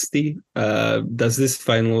 160. Does this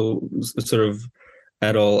final sort of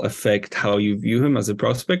at all affect how you view him as a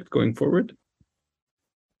prospect going forward?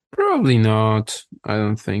 Probably not. I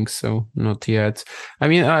don't think so. Not yet. I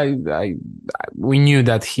mean, we knew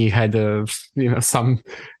that he had some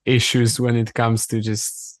issues when it comes to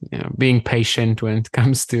just being patient when it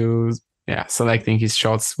comes to selecting his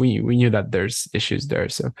shots. We knew that there's issues there,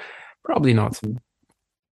 so probably not.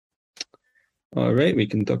 All right, we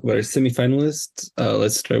can talk about our semifinalists.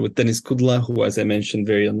 Let's start with Denis Kudla, who, as I mentioned,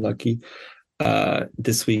 very unlucky.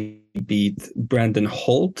 This week beat Brandon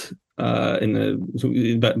Holt by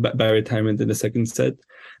retirement in the second set.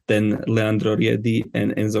 Then Leandro Riedi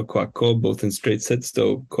and Enzo Coaco, both in straight sets,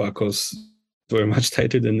 though Coacos were much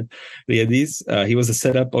tighter than Riedi's. He was a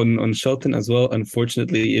setup on Shelton as well.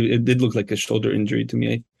 Unfortunately, it did look like a shoulder injury to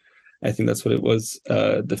me. I think that's what it was.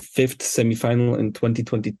 The 5th semifinal in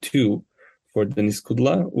 2022 for Denis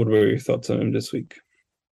Kudla. What were your thoughts on him this week?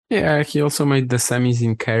 Yeah, he also made the semis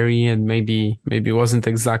in Kerry and maybe wasn't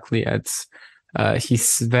exactly at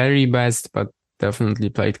his very best, but definitely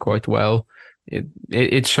played quite well.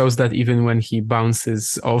 It shows that even when he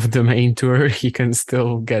bounces off the main tour, he can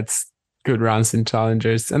still get good runs in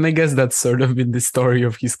challengers. And I guess that's sort of been the story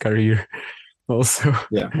of his career also.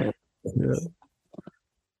 Yeah.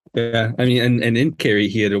 Yeah, I mean, and in Kerry,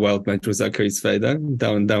 he had a wild match with Zachary Svajda,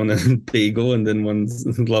 down a bagel, and then won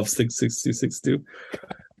love 6-6, 6-2,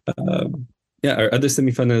 6-2. Our other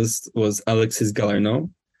semifinalist was Alexis Galarneau,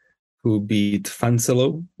 who beat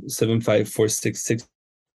Fancelo 7-5, 4-6, 6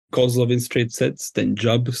 Kozlov in straight sets, then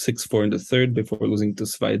Jubb 6-4 in the third before losing to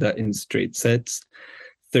Svajda in straight sets.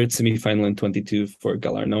 Third semifinal in 22 for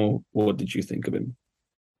Galarneau. What did you think of him?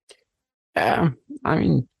 I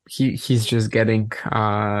mean, he's just getting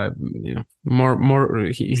more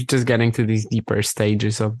he's just getting to these deeper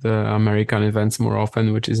stages of the American events more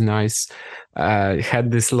often, which is nice. Had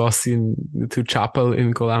this loss to Chappell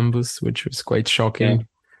in Columbus, which was quite shocking. Yeah.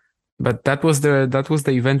 But that was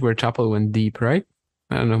the event where Chappell went deep, right?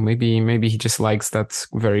 I don't know, maybe he just likes that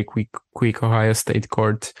very quick Ohio State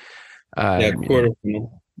court.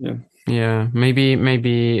 Yeah, maybe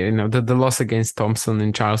the loss against Thompson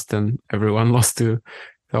in Charleston, everyone lost to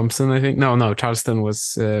Thompson, I think. No, Charleston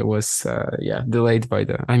was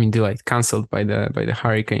canceled by the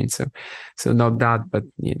hurricane. So not that, but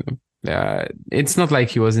it's not like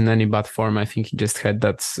he was in any bad form. I think he just had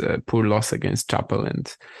that poor loss against Chappell,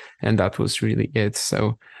 and that was really it.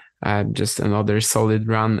 So just another solid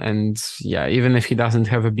run, and even if he doesn't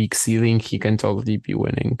have a big ceiling, he can totally be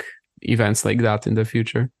winning events like that in the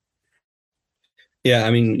future. Yeah,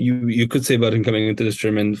 I mean, you could say about him coming into this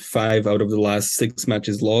tournament, 5 out of the last 6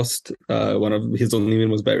 matches lost. One of his only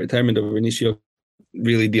win was by retirement over Nishio.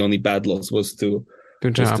 Really, the only bad loss was to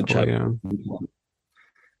Chappell.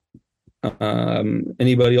 Yeah.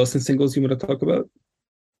 Anybody else in singles you want to talk about?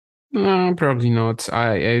 No, probably not.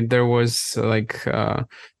 There was there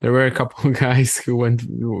were a couple of guys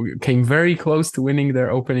who came very close to winning their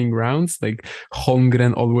opening rounds, like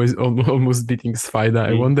Holmgren almost beating Svajda.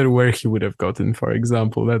 I wonder where he would have gotten, for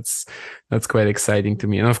example. That's quite exciting to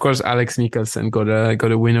me. And of course, Alex Mikkelsen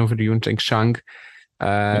got a win over Yuncheng Shang.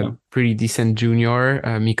 Pretty decent junior.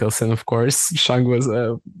 Mikkelsen, of course. Shang was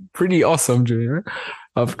a pretty awesome junior,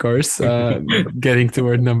 of course, getting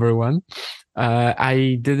toward number 1.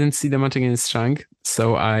 I didn't see the match against Shang,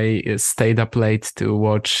 so I stayed up late to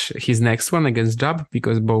watch his next one against Jubb,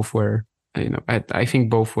 because both were, I think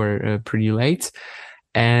both were pretty late,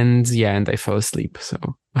 and I fell asleep. So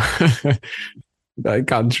I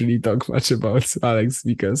can't really talk much about Alex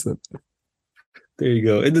because there you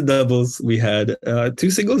go. In the doubles, we had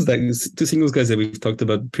two singles guys that we've talked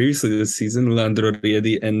about previously this season, Leandro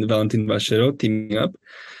Riedi and Valentin Vacheron teaming up.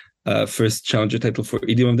 First challenger title for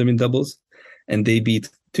either of them in doubles. And they beat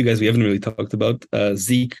 2 guys we haven't really talked about,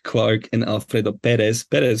 Zeke Clark and Alfredo Perez.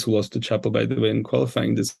 Perez, who lost to Chappell, by the way, in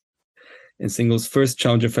qualifying this in singles. First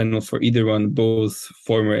challenger final for either one, both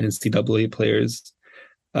former NCAA players.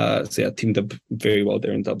 Teamed up very well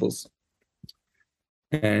there in doubles.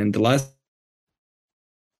 And the last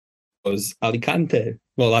was Alicante.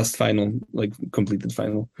 Well, last final, like completed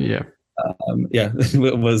final. Yeah.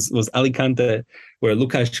 Was Alicante, where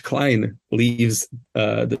Lukáš Klein leaves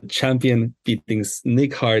the champion, beating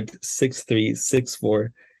Nick Hart 6-3, 6-4,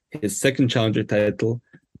 his second challenger title,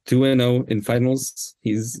 2-0 in finals.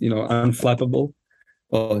 He's unflappable.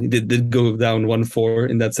 Well, he did go down 1-4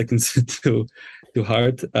 in that second set to to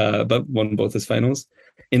Hart, but won both his finals.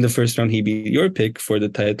 In the first round, he beat your pick for the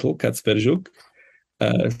title, Kacperjuk,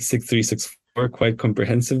 6-3, 6-4, quite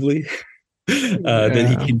comprehensively. Then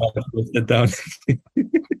he came back with it down.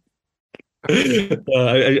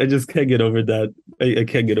 I just can't get over that. I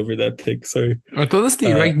can't get over that pick. Sorry. But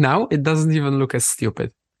honestly, right now it doesn't even look as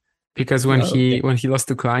stupid, because when he lost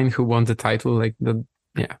to Klein, who won the title, like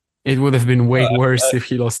it would have been way worse if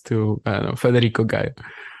he lost to Federico Gaio.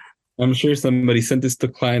 I'm sure somebody sent this to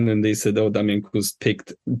Klein and they said, "Oh, Damian Kuz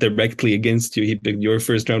picked directly against you. He picked your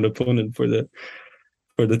first round opponent for the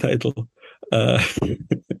title."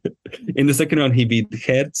 In the second round, he beat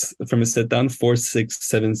Hertz from a set down, 4-6,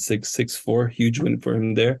 7-6, 6-4. Huge win for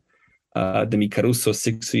him there. Demi Caruso,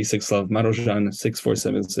 6-3, 6-love. Marojan, 6-4,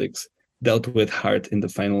 7-6. Dealt with Hart in the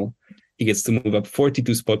final. He gets to move up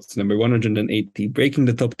 42 spots to number 180, breaking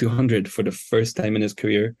the top 200 for the first time in his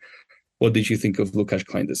career. What did you think of Lukasz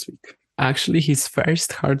Klein this week? Actually, his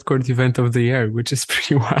first hardcore event of the year, which is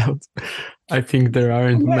pretty wild. I think there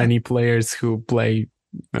aren't many players who play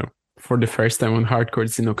for the first time on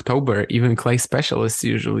hardcourts in October. Even clay specialists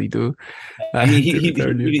usually do. He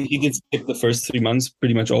did skip the first 3 months,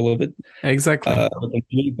 pretty much all of it. Exactly.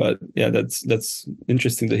 But yeah, that's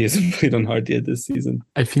interesting that he hasn't played on hard yet this season.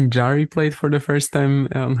 I think Jari played for the first time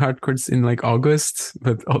on hardcourts in like August,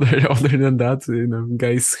 but other than that,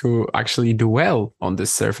 guys who actually do well on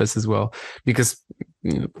this surface as well, because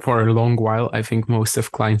for a long while, I think most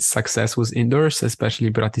of Klein's success was indoors, especially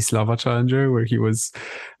Bratislava Challenger, where he was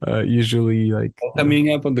usually like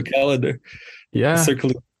coming up on the calendar. Yeah,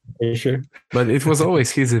 circling for sure. But it was always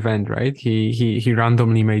his event, right? He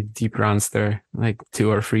randomly made deep runs there like 2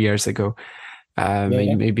 or 3 years ago,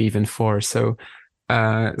 maybe even 4. So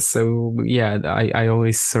yeah, I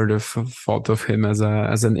always sort of thought of him as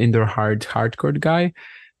an indoor hardcourt guy.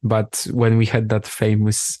 But when we had that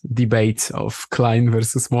famous debate of Klein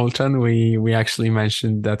versus Molchan, we actually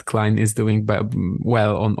mentioned that Klein is doing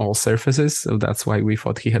well on all surfaces. So that's why we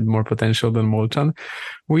thought he had more potential than Molchan.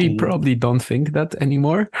 We probably don't think that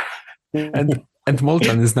anymore. And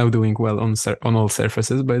Molchan is now doing well on all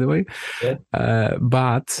surfaces, by the way. Yeah.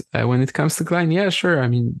 But when it comes to Klein, yeah, sure. I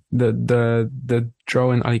mean, the draw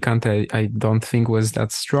in Alicante, I don't think was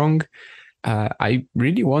that strong. I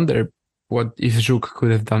really wonder what if Zhuk could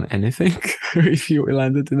have done anything if he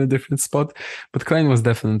landed in a different spot. But Klein was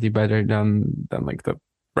definitely better than like the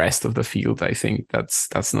rest of the field. I think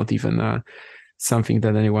that's not even something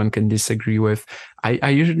that anyone can disagree with. I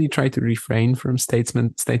usually try to refrain from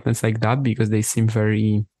statements like that because they seem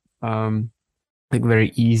very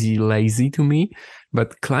very easy, lazy to me.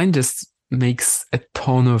 But Klein just makes a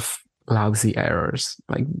ton of lousy errors.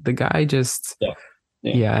 Like the guy just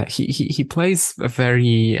Yeah, he plays a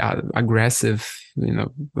very aggressive,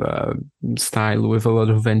 style with a lot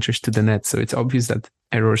of ventures to the net. So it's obvious that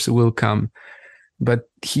errors will come, but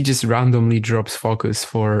he just randomly drops focus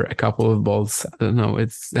for a couple of balls. I don't know.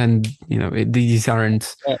 These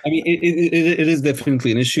aren't. I mean, it is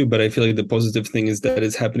definitely an issue, but I feel like the positive thing is that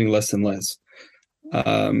it's happening less and less.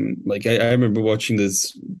 Like I remember watching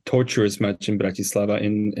this torturous match in Bratislava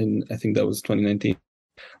in I think that was 2019.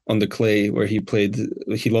 On the clay, where he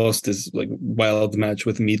lost this like wild match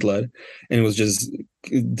with Midler, and it was just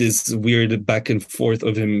this weird back and forth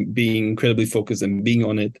of him being incredibly focused and being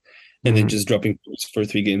on it, and then just dropping for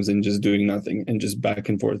 3 games and just doing nothing and just back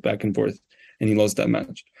and forth, and he lost that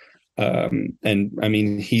match. And I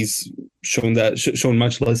mean, he's shown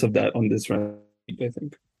much less of that on this round, I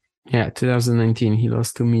think. Yeah, 2019, he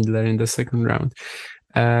lost to Midler in the second round.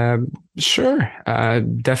 Sure.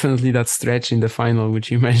 Definitely that stretch in the final,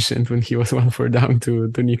 which you mentioned when he was 1-4 down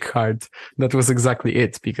to Nick Hart. That was exactly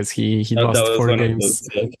it, because he lost 4 games.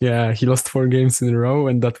 Yeah, he lost 4 games in a row,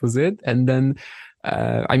 and that was it. And then,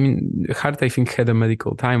 Hart, I think, had a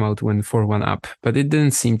medical timeout when 4-1 up, but it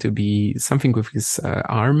didn't seem to be something with his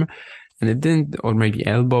arm. And it didn't, or maybe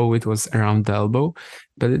elbow, it was around the elbow,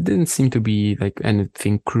 but it didn't seem to be like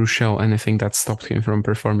anything crucial, anything that stopped him from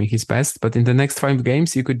performing his best. But in the next 5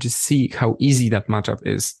 games, you could just see how easy that matchup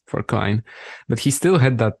is for Klein. But he still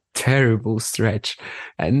had that terrible stretch.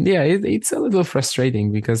 And yeah, it's a little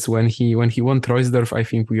frustrating, because when he won Troisdorf, I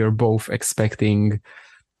think we were both expecting,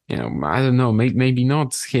 I don't know, maybe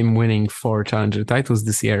not him winning 4 challenger titles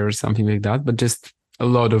this year or something like that, but just a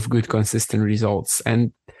lot of good, consistent results.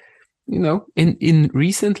 And in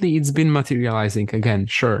recently it's been materializing again.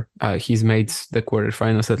 Sure, he's made the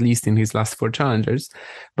quarterfinals at least in his last 4 challengers,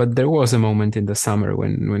 but there was a moment in the summer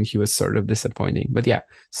when he was sort of disappointing. But yeah,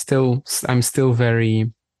 I'm still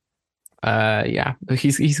very Yeah,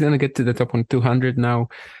 he's gonna get to the top 200 now.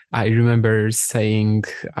 I remember saying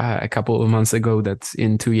a couple of months ago that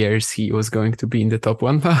in 2 years he was going to be in the top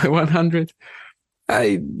 100.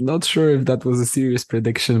 I'm not sure if that was a serious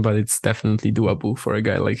prediction, but it's definitely doable for a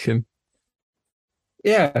guy like him.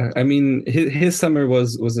 Yeah, I mean his summer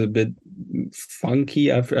was a bit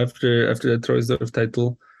funky after the Troisdorf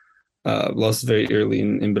title. Lost very early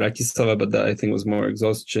in Bratislava, but that I think was more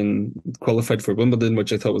exhaustion. Qualified for Wimbledon,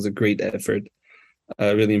 which I thought was a great effort.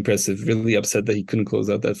 Really impressive. Really upset that he couldn't close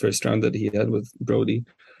out that first round that he had with Brody.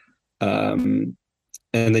 And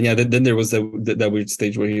then then there was that weird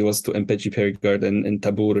stage where he lost to Mpetshi Perigard and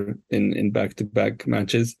Tabur in back-to-back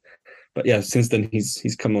matches. But yeah, since then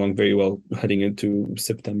he's come along very well heading into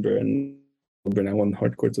September and now on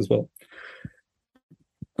hard courts as well.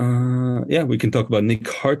 Yeah, we can talk about Nick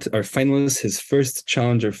Hart, our finalist, his first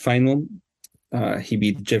challenger final. He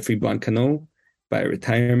beat Jeffrey Blancano by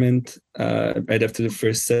retirement right after the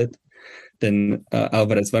first set. Then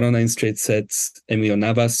Alvarez Varona in straight sets, Emilio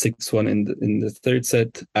Navas 6-1 in the third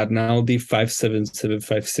set, Arnaldi 5-7,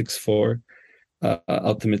 7-5, 6-4.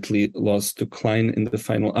 Ultimately lost to Klein in the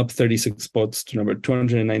final, up 36 spots to number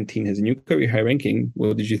 219, his new career high ranking.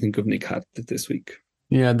 What did you think of Nick Hart this week?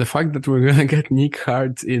 Yeah, the fact that we're gonna get Nick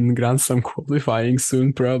Hart in Grand Slam qualifying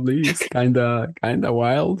soon probably is kinda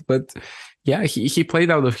wild. But yeah, he played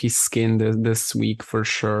out of his skin this week for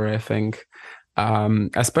sure, I think.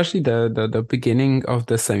 Especially the beginning of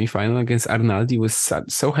the semifinal against Arnaldi was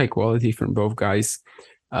so high quality from both guys.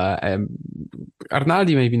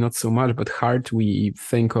 Arnaldi maybe not so much, but Hart we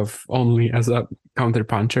think of only as a counter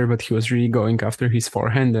puncher, but he was really going after his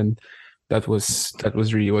forehand, and that was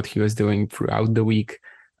really what he was doing throughout the week.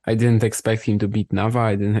 I didn't expect him to beat Nava.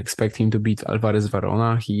 I didn't expect him to beat Alvarez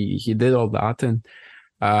Varona. He did all that, and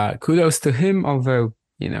kudos to him. Although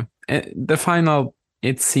the final,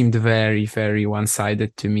 it seemed very, very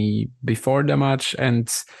one-sided to me before the match, and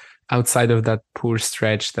outside of that poor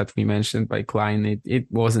stretch that we mentioned by Klein, it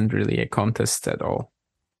wasn't really a contest at all.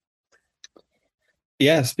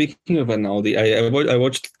 Yeah, speaking of Arnaldi, I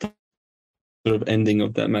watched sort of ending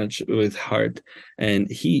of that match with Hart, and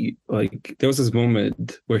there was this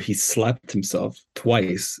moment where he slapped himself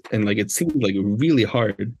twice, and it seemed really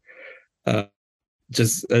hard. I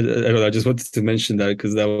don't know, I just wanted to mention that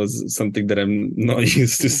because that was something that I'm not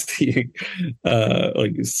used to seeing,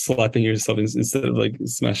 slapping yourself instead of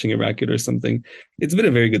smashing a racket or something. It's been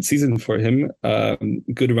a very good season for him.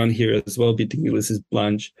 Good run here as well, beating Ulises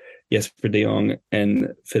Blanche, Jesper de Jong,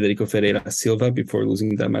 and Federico Ferreira Silva before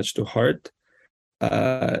losing that match to Hart.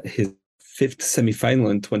 His fifth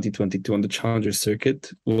semifinal in 2022 on the Challenger circuit.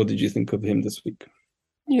 What did you think of him this week?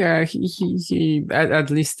 Yeah, he at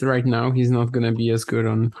least right now he's not gonna be as good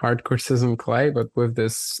on hard courses on clay, but with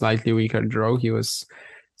this slightly weaker draw, he was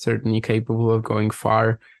certainly capable of going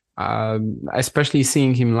far. Especially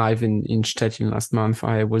seeing him live in Szczecin last month,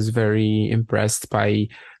 I was very impressed by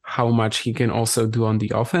how much he can also do on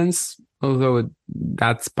the offense. Although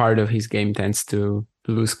that's part of his game tends to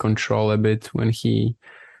lose control a bit when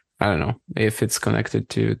I don't know if it's connected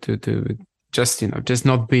to just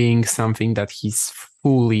not being something that he's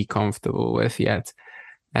fully comfortable with yet,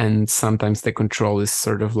 and sometimes the control is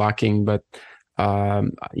sort of lacking. But I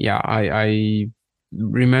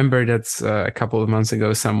remember that a couple of months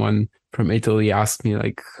ago someone from Italy asked me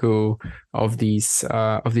who of these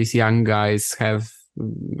young guys have,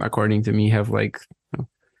 according to me, have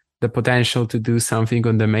the potential to do something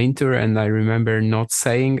on the main tour, and I remember not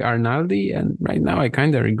saying Arnaldi, and right now I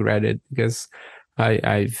kind of regret it because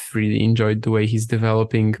I've really enjoyed the way he's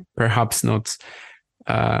developing. Perhaps not,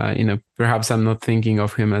 perhaps I'm not thinking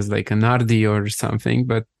of him as a Nardi or something,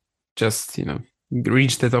 but just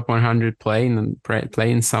reach the top 100 play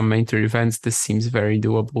in some main tour events. This seems very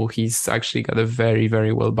doable. He's actually got a very,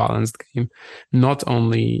 very well balanced game. Not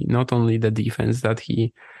only the defense that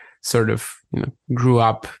he sort of grew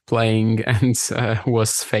up playing and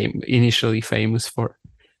was initially famous for.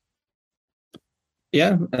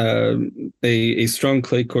 Yeah, a strong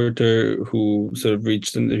clay courter who sort of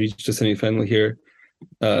reached the semifinal here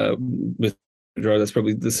with a draw. That's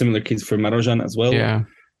probably the similar case for Marozsan as well. Yeah,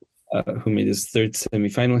 who made his third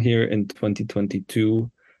semifinal here in 2022.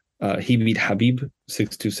 He beat Habib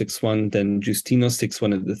 6-2, 6-1, then Justino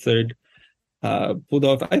 6-1 in the third. Pulled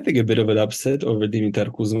off, I think, a bit of an upset over Dimitar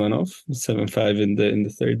Kuzmanov, 7-5 in the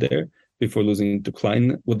third there, before losing to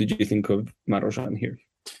Klein. What did you think of Marozsan here?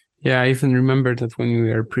 Yeah, I even remember that when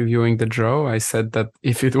we were previewing the draw, I said that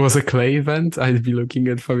if it was a clay event, I'd be looking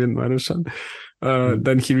at Fabian Marozsan.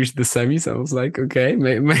 Then he reached the semis. I was like, okay,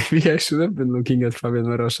 maybe I should have been looking at Fabian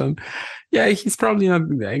Marozsan. Yeah, he's probably not,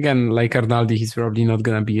 again, like Arnaldi, he's probably not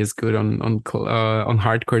gonna be as good on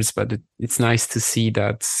hard courts, but it's nice to see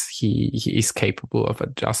that he is capable of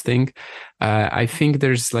adjusting. I think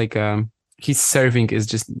there's like his serving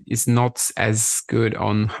is not as good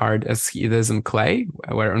on hard as it is on clay,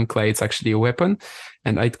 where on clay it's actually a weapon.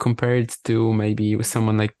 And I'd compare it to maybe with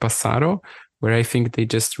someone like Passaro, where I think they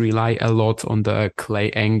just rely a lot on the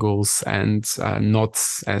clay angles and not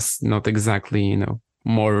exactly,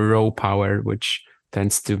 more raw power, which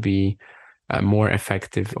tends to be more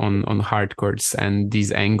effective on hard courts. And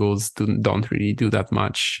these angles don't really do that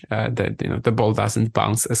much. That the ball doesn't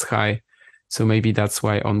bounce as high. So maybe that's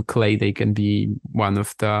why on clay they can be one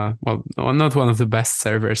of the, well, not one of the best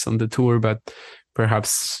servers on the tour, but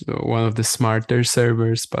perhaps one of the smarter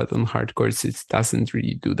servers. But on hard courts it doesn't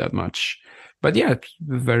really do that much. But yeah,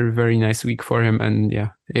 very, very nice week for him. And yeah,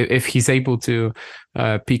 if he's able to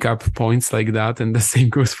pick up points like that, and the same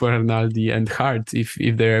goes for Arnaldi and Hart, if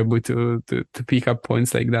they're able to pick up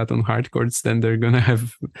points like that on hard courts, then they're going to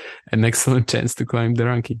have an excellent chance to climb the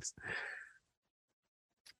rankings.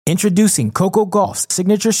 Introducing Coco Gauff's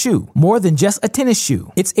signature shoe. More than just a tennis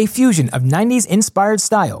shoe, it's a fusion of 90s inspired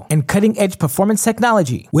style and cutting-edge performance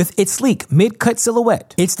technology. With its sleek mid-cut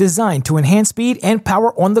silhouette, it's designed to enhance speed and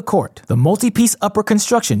power on the court. The multi-piece upper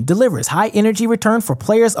construction delivers high energy return for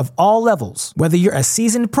players of all levels. Whether you're a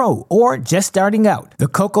seasoned pro or just starting out, the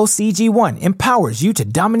Coco CG1 empowers you to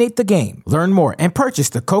dominate the game. Learn more and purchase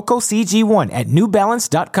the Coco CG1 at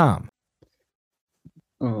newbalance.com.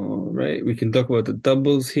 All right, we can talk about the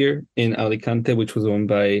doubles here in Alicante, which was won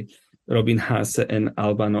by Robin Haase and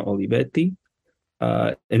Albano Olivetti.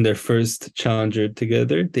 In their first challenger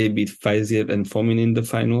together, they beat Fiziev and Fomin in the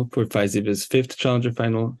final for Fiziev's fifth challenger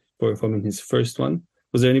final, for Fomin his first one.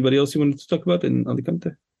 Was there anybody else you wanted to talk about in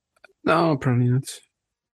Alicante? No, probably not.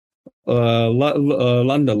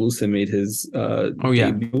 Landa Luce made his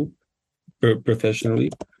debut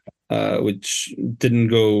professionally. Which didn't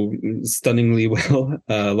go stunningly well.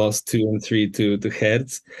 Lost 2-3 to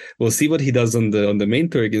Hertz. We'll see what he does on the main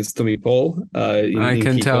tour against Tommy Paul. I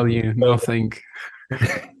can tell you nothing.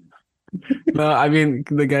 No, I mean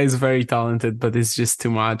the guy's very talented, but it's just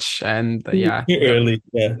too much. And early,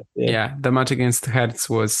 the match against Hertz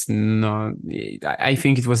was not. I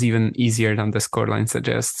think it was even easier than the scoreline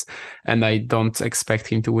suggests, and I don't expect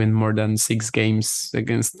him to win more than 6 games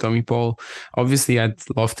against Tommy Paul. Obviously, I'd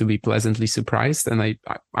love to be pleasantly surprised, and I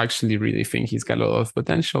actually really think he's got a lot of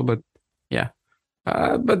potential. But yeah,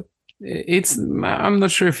 but. I'm not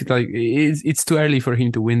sure if it's too early for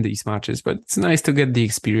him to win these matches, but it's nice to get the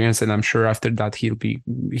experience, and I'm sure after that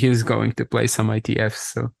he's going to play some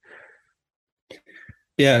ITFs. So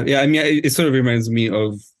yeah. I mean, it sort of reminds me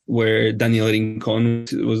of where Daniel Rincon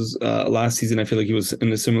was last season. I feel like he was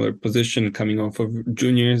in a similar position, coming off of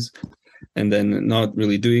juniors, and then not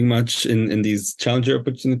really doing much in these challenger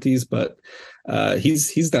opportunities. But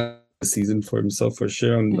he's done season for himself for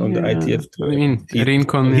sure on the ITF tour. I mean,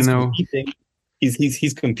 Rincon,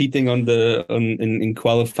 he's competing in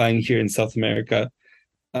qualifying here in South America.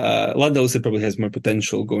 Landa Luce probably has more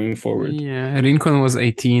potential going forward. Yeah, Rincon was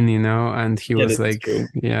 18, and he was like,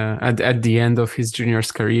 at the end of his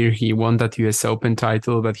juniors career, he won that US Open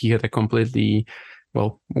title, but he had a completely,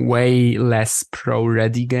 way less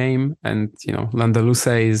pro-ready game. And, Landa Luce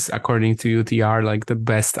is, according to UTR, like the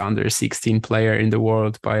best under 16 player in the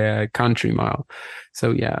world by a country mile.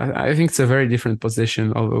 So, yeah, I think it's a very different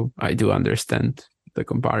position, although I do understand the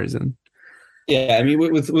comparison. Yeah, I mean,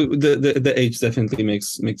 with the age definitely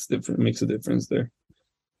makes a difference there.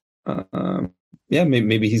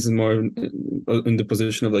 Maybe he's more in the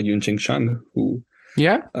position of like Yuncheng Shang, who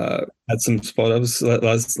had some spot ups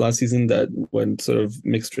last season that went sort of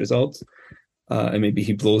mixed results, and maybe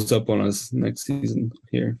he blows up on us next season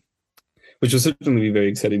here, which will certainly be very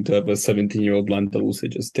exciting to have a 17-year-old Landa Luce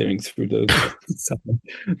just tearing through the summer.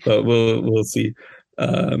 But we'll see.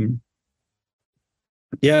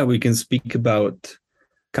 We can speak about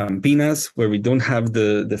Campinas, where we don't have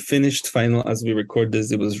the finished final as we record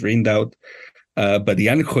this. It was rained out, but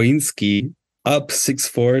Jan Choinski up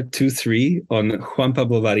 6-4, 2-3 on Juan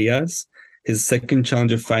Pablo Varillas. His second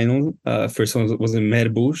challenger final. First one was in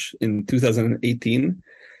Meerbusch in 2018.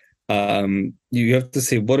 You have to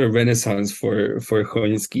say, what a renaissance for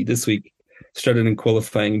Choinski this week. Started in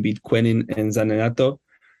qualifying, beat Quenin and Zanenato.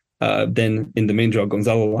 Then in the main draw,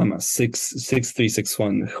 Gonzalo Lama 6-3,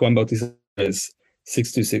 6-1. Juan Bautista 6-2,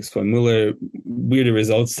 6-1. Muller, weirder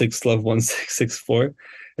results, 6-love, 1-6, 6-4.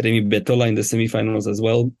 Remy Betola in the semifinals as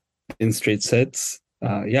well in straight sets.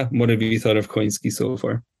 What have you thought of Choinski so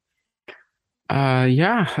far?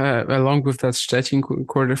 Along with that Szczecin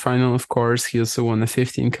quarterfinal, of course, he also won a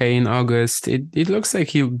 15K in August. It looks like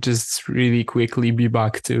he'll just really quickly be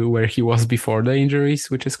back to where he was before the injuries,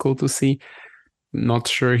 which is cool to see. Not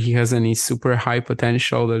sure he has any super high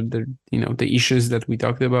potential. The issues that we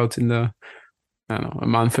talked about in the, I don't know, a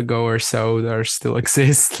month ago or so, there still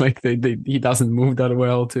exist. Like he doesn't move that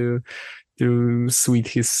well to suit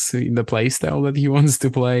the play style that he wants to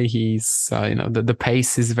play. He's the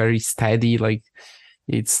pace is very steady, like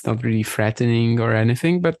it's not really threatening or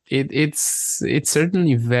anything, but it's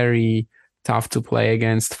certainly very tough to play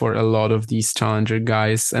against for a lot of these challenger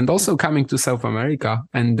guys. And also coming to South America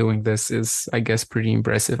and doing this is, I guess, pretty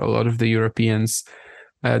impressive. A lot of the Europeans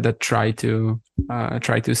that try to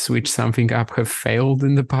switch something up have failed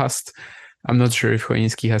in the past. I'm not sure if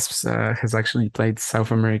Choinski has actually played South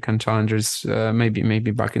American challengers, maybe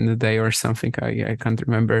back in the day or something. I can't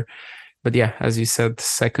remember. But yeah, as you said,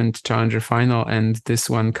 second challenger final, and this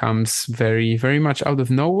one comes very, very much out of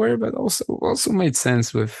nowhere, but also made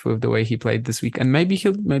sense with the way he played this week. And maybe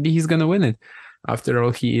he's gonna win it. After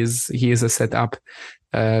all, he is a set up.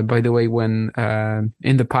 By the way, when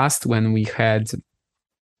in the past when we had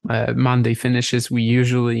Monday finishes, we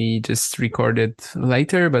usually just record it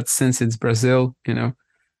later, but since it's Brazil,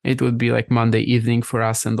 it would be like Monday evening for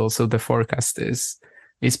us, and also the forecast is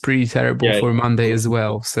pretty terrible for Monday as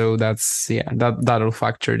well. So that'll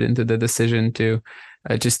factor into the decision to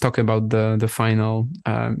just talk about the final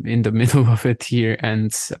in the middle of it here,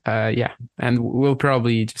 and we'll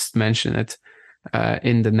probably just mention it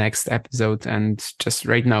in the next episode, and just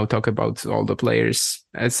right now talk about all the players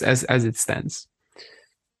as it stands.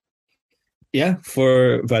 Yeah,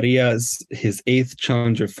 for Varillas, his 8th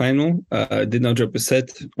challenger final, did not drop a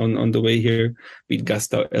set on the way here. Beat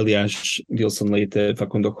Gastão Elias, Gilson Leite,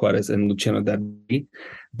 Facundo Juarez, and Luciano Dardi.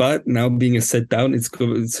 But now being a set down, it's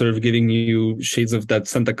sort of giving you shades of that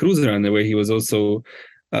Santa Cruz run, where he was also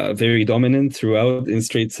very dominant throughout in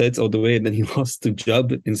straight sets all the way, and then he lost to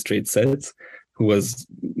Jubb in straight sets, who was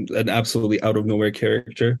an absolutely out of nowhere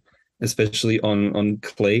character, especially on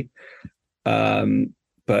clay.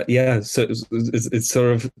 But yeah, so it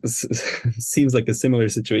sort of seems like a similar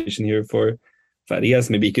situation here for Varillas.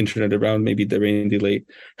 Maybe he can turn it around. Maybe the rain delay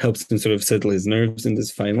helps him sort of settle his nerves in this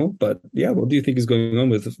final. But yeah, what do you think is going on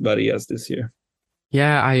with Varillas this year?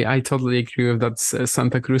 Yeah, I totally agree with that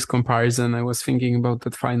Santa Cruz comparison. I was thinking about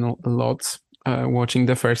that final a lot, watching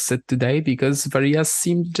the first set today, because Varillas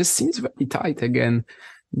seems very tight again,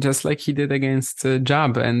 just like he did against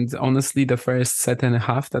Jubb. And honestly, the first set and a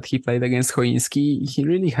half that he played against Choinski, he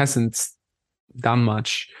really hasn't done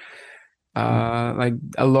much. Like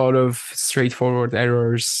a lot of straightforward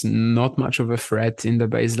errors, not much of a threat in the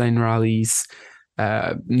baseline rallies,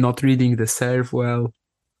 not reading the serve well.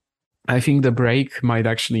 I think the break might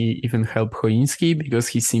actually even help Choinski, because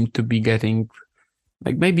he seemed to be getting,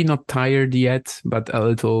 like, maybe not tired yet, but a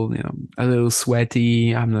little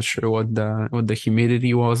sweaty. I'm not sure what the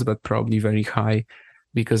humidity was, but probably very high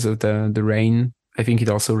because of the rain. I think it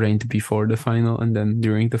also rained before the final and then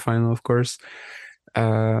during the final, of course.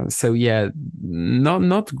 So yeah,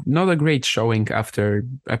 not a great showing after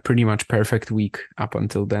a pretty much perfect week up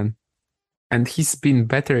until then. And he's been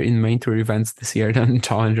better in main tour events this year than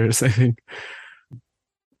challengers, I think.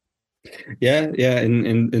 Yeah.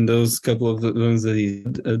 In those couple of the ones that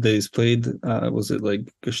he's played, was it like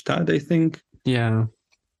Gstaad, I think? Yeah.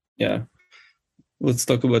 Let's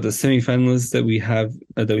talk about the semifinalists that we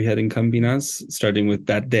had in Campinas, starting with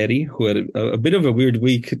Dat Daddy, who had a bit of a weird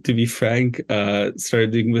week, to be frank.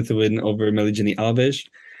 Starting with a win over Meligeni Alves,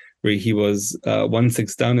 where he was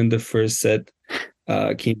 1-6 down in the first set,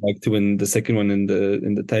 came back to win the second one in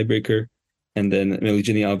the tiebreaker, and then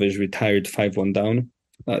Meligeni Alves retired 5-1 down.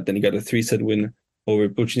 Then he got a 3-set win over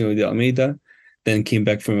Puccinelli de Almeida, then came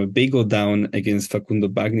back from a bagel down against Facundo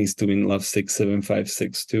Bagnis to win love 6-7,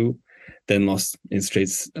 5-6-2, then lost in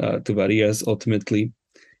straights to Varillas ultimately.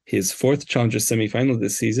 His 4th challenger semifinal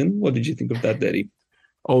this season. What did you think of that, Daddy?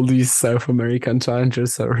 All these South American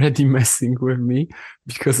challengers are already messing with me,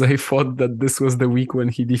 because I thought that this was the week when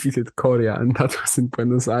he defeated Coria, and that was in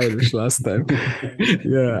Buenos Aires last time.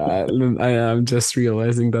 Yeah, I am just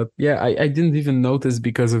realizing that. Yeah, I didn't even notice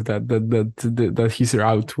because of that his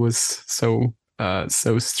route was so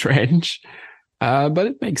strange. But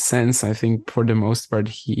it makes sense. I think for the most part,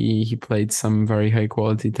 he played some very high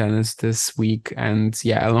quality tennis this week, and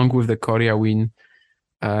yeah, along with the Coria win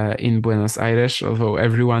in Buenos Aires, although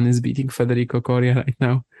everyone is beating Federico Coria right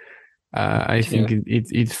now. I think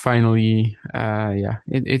it finally,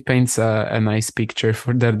 it paints a nice picture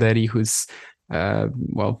for Darderi, who's,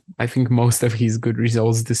 I think most of his good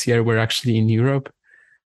results this year were actually in Europe.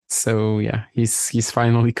 So yeah, he's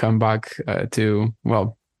finally come back to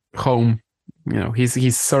home.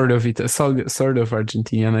 He's sort of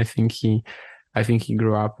Argentinian. I think he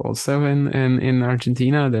grew up also in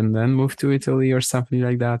Argentina, then moved to Italy or something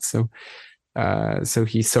like that. So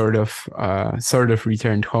he sort of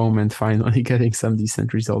returned home and finally getting some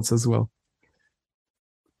decent results as well.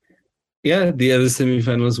 Yeah, the other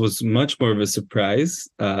semifinals was much more of a surprise.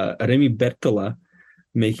 Remy Bertola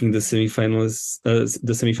making the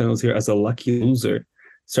semifinals here as a lucky loser,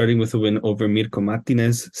 starting with a win over Mirko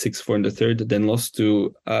Martinez 6-4 in the third, then lost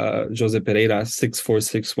to Jose Pereira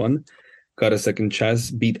 6-4, 6-1. Got a second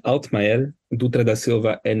chance, beat Altmaier, Dutra da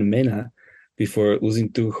Silva, and Mena before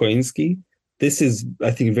losing to Choinski. This is,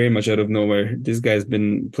 I think, very much out of nowhere. This guy's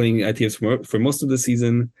been playing ITFs for most of the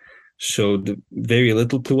season, showed very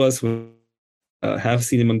little to us. Have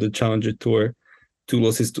seen him on the Challenger Tour. 2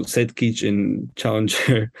 losses to Setkic in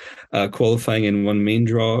Challenger qualifying and 1 main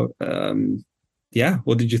draw.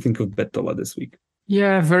 What did you think of Bertola this week?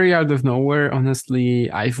 Yeah, very out of nowhere. Honestly,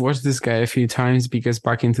 I've watched this guy a few times because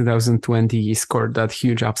back in 2020, he scored that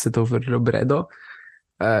huge upset over Robredo.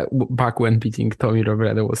 Back when beating Tommy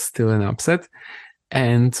Robredo was still an upset.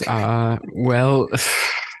 And,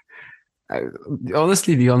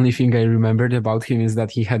 honestly, the only thing I remembered about him is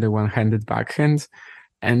that he had a one-handed backhand.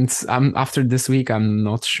 And after this week, I'm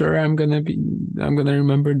not sure I'm gonna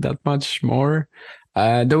remember that much more.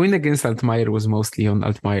 The win against Altmaier was mostly on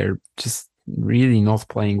Altmaier just really not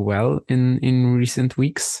playing well in recent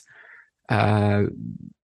weeks.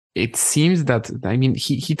 It seems that,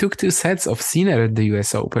 he took 2 sets of Sinner at the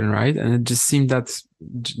US Open, right? And it just seemed that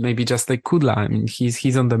maybe just like Kudla,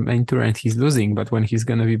 he's on the main tour and he's losing, but when he's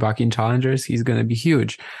gonna be back in Challengers, he's gonna be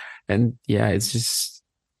huge. And yeah,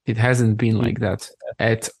 it hasn't been like that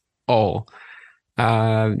at all.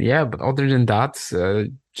 But other than that,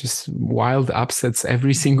 just wild upsets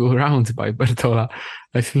every single round by Bertola.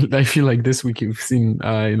 I feel like this week you've seen,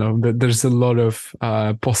 that there's a lot of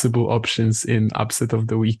possible options in upset of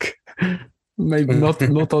the week. Maybe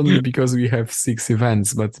not only because we have 6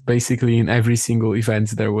 events, but basically in every single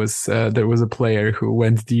event there was a player who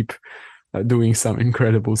went deep, doing some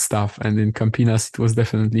incredible stuff. And in Campinas, it was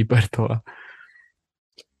definitely Bertola.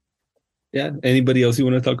 Yeah. Anybody else you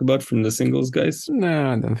want to talk about from the singles, guys?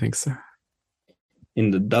 No, I don't think so. In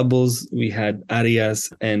the doubles, we had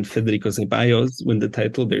Arias and Federico Ceballos win the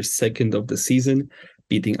title, their second of the season,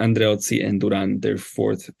 beating Andreozzi and Duran, their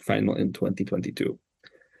 4th final in 2022.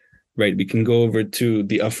 Right, we can go over to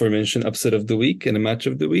the aforementioned upset of the week and a match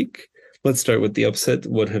of the week. Let's start with the upset.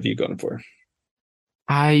 What have you gone for?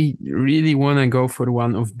 I really want to go for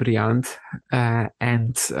one of Bryant,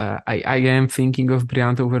 and I am thinking of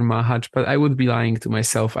Bryant over Mahac, but I would be lying to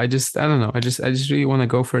myself. I don't know. I just really want to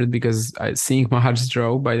go for it because seeing Mahac's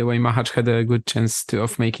draw. By the way, Mahac had a good chance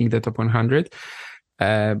of making the top 100,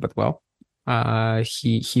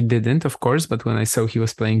 he didn't, of course. But when I saw he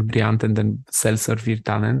was playing Bryant and then Celsor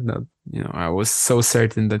Virtanen, I was so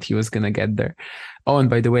certain that he was gonna get there. Oh, and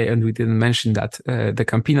by the way, and we didn't mention that the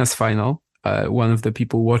Campinas final. One of the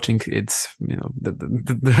people watching it,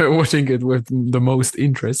 watching it with the most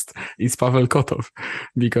interest is Pavel Kotov,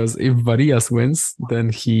 because if Varias wins, then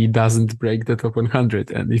he doesn't break the top 100,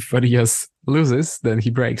 and if Varias loses, then he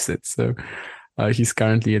breaks it. So he's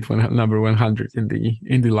currently at number 100 in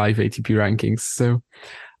the live ATP rankings. So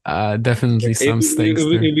definitely some stakes.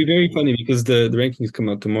 It'd be very funny because the rankings come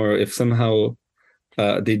out tomorrow. If somehow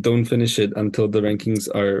they don't finish it until the rankings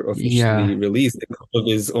are officially released, Kotov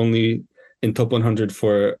is only in top 100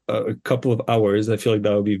 for a couple of hours. I feel like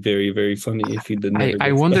that would be very, very funny if he didn't.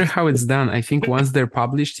 I wonder how it's done. I think once they're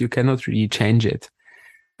published, you cannot really change it.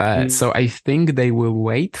 So I think they will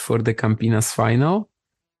wait for the Campinas final.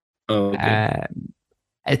 Oh, okay.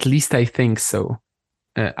 At least I think so.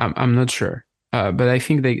 I'm not sure. But I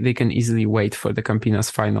think they can easily wait for the Campinas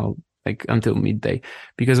final like until midday,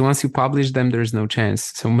 because once you publish them, there's no chance.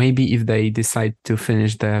 So maybe if they decide to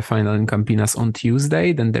finish the final in Campinas on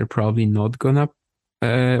Tuesday, then they're probably not gonna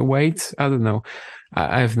wait. I don't know.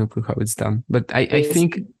 I have no clue how it's done, but I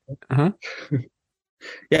think.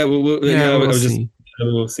 Yeah, we'll see.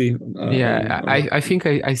 We'll see. I think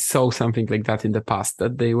I saw something like that in the past,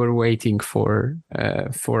 that they were waiting for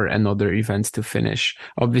another event to finish.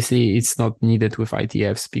 Obviously, it's not needed with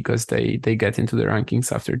ITFs because they get into the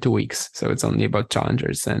rankings after 2 weeks, so it's only about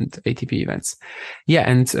challengers and ATP events. Yeah,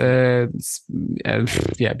 and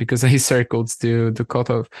because I circled to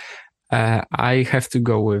Kotov. I have to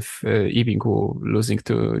go with Ibinku losing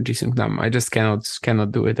to Jisung Nam. I just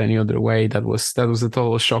cannot do it any other way. That was a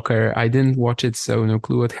total shocker. I didn't watch it, so no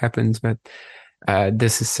clue what happened. But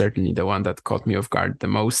This is certainly the one that caught me off guard the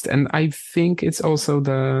most, and I think it's also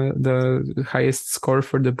the highest score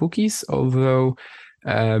for the bookies. Although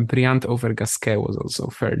Briand over Gasquet was also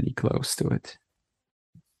fairly close to it.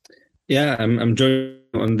 Yeah, I'm joining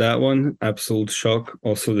on that one. Absolute shock.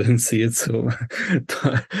 Also didn't see it, so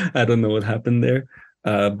I don't know what happened there.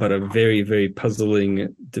 But a very, very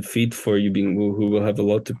puzzling defeat for Yubing Wu, who will have a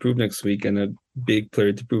lot to prove next week and a big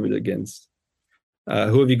player to prove it against.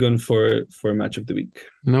 Who have you gone for match of the week?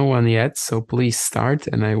 No one yet, so please start,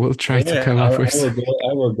 and I will try to come up with.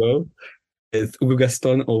 I will go. It's Hugo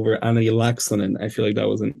Gaston over Anri Laaksonen. I feel like that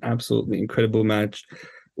was an absolutely incredible match.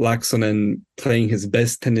 Laaksonen playing his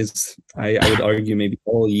best tennis, I would argue, maybe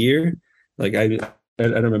all year. Like I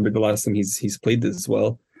don't remember the last time he's played this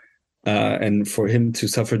well. And for him to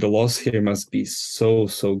suffer the loss here must be so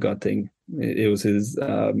gutting. It was his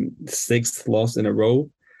sixth loss in a row.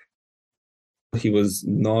 He was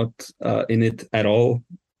not in it at all.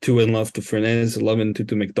 2-1 to Fernandez, 11-2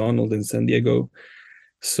 to McDonald in San Diego.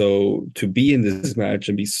 So to be in this match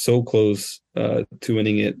and be so close to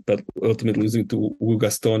winning it, but ultimately losing to Hugo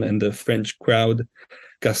Gaston and the French crowd.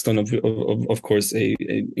 Gaston, of course, a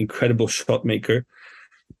incredible shot maker,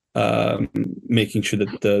 making sure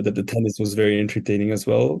that the tennis was very entertaining as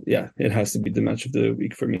well. Yeah, it has to be the match of the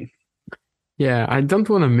week for me. Yeah, I don't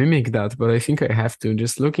want to mimic that, but I think I have to.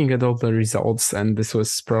 Just looking at all the results, and this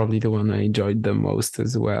was probably the one I enjoyed the most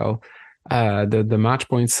as well. The match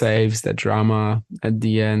point saves, the drama at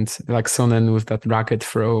the end, Laaksonen with that racket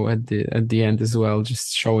throw at the end as well,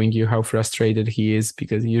 just showing you how frustrated he is,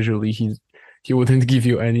 because usually he wouldn't give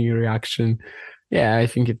you any reaction. Yeah, I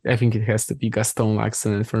think it has to be Gaston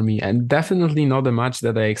Laaksonen for me, and definitely not a match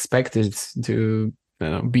that I expected to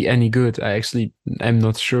be any good. I actually am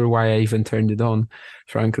not sure why I even turned it on,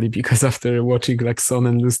 frankly, because after watching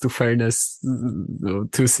Laaksonen lose to Fairness 2-6,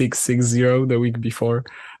 6-0 the week before,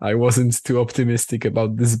 I wasn't too optimistic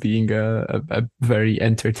about this being a very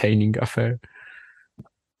entertaining affair.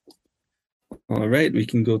 All right, we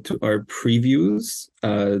can go to our previews.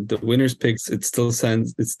 The winners picks, it still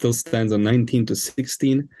stands on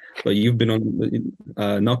 19-16, but you've been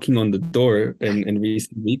on knocking on the door in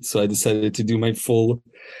recent weeks, so I decided to do my full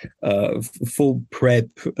prep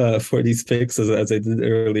for these picks as I did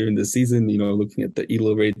earlier in the season. Looking at the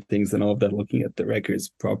ELO ratings and all of that, looking at the records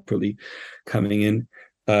properly coming in.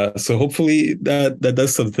 So hopefully that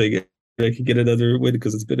does something. I can get another win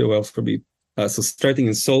because it's been a while for me. So starting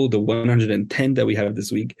in Seoul, the 110 that we have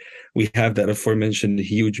this week, we have that aforementioned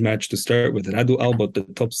huge match to start with. Radu Albot, the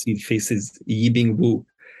top seed, faces Yibing Wu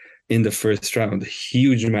in the first round.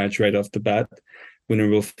 Huge match right off the bat. Winner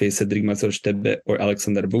will face Cedric Mazur-Stebe or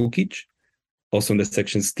Alexander Vukic. Also in the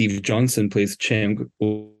section, Steve Johnson plays Chang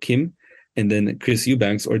Kim, and then Chris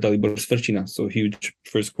Eubanks or Dalibor Sverchina. So huge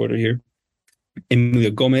first quarter here.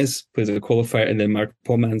 Emilio Gomez plays a qualifier, and then Mark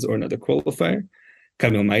Pomans or another qualifier.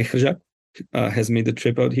 Kamil Majchrzak has made the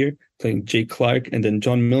trip out here, playing Jake Clark, and then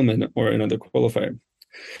John Millman or another qualifier.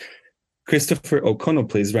 Christopher O'Connell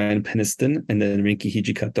plays Ryan Peniston, and then Rinki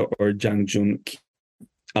Hijikata or Jang Jun Ki.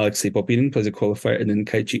 Alexei Popirin plays a qualifier, and then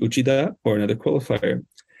Kaichi Uchida or another qualifier.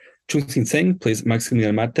 Chun-Sin Seng plays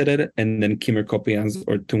Maximilian Matterer, and then Kimmer Kopians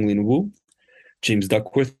or Tunglin Wu. James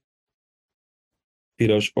Duckworth,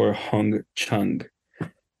 Hirosh or Hong Chang.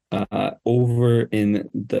 Over in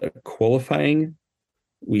the qualifying,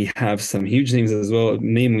 we have some huge names as well,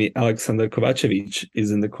 namely Alexander Kovacevic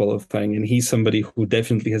is in the qualifying, and he's somebody who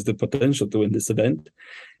definitely has the potential to win this event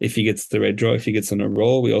if he gets the right draw, if he gets on a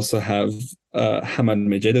roll. We also have Hamad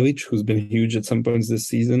Medjedovic, who's been huge at some points this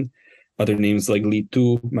season. Other names like Li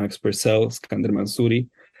Tu, Max Purcell, Skander Mansouri.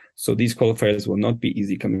 So these qualifiers will not be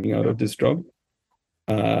easy coming out of this draw.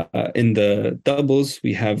 In the doubles,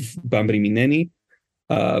 we have Bambri Mineni.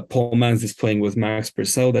 Paul Mans is playing with Max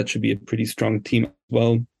Purcell. That should be a pretty strong team as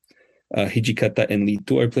well. Hijikata and Li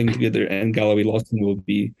Tu are playing together, and Galloway Lawson will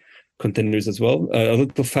be contenders as well. A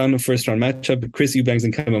little fun first round matchup. Chris Eubanks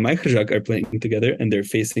and Kamil Majchrzak are playing together, and they're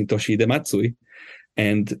facing Toshihide Matsui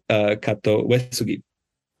and Kato Uesugi.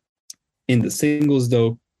 In the singles,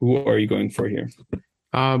 though, who are you going for here?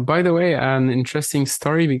 By the way, an interesting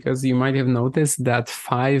story, because you might have noticed that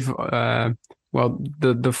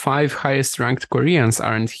the 5 highest ranked Koreans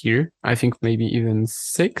aren't here. I think maybe even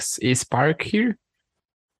 6. Is Park here?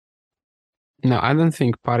 No, I don't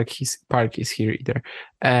think Park is here either.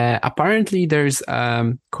 Apparently, there's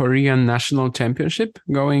Korean national championship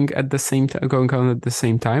going on at the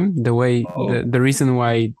same time. The reason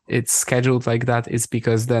why it's scheduled like that is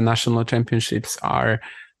because the national championships are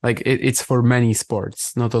like it's for many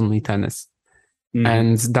sports, not only tennis.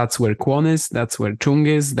 And that's where Kwon is, that's where Chung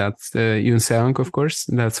is, that's Yoon Seong, of course.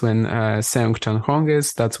 That's when Seong Chan Hong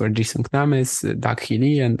is, that's where Jisung Nam is, Dak Hee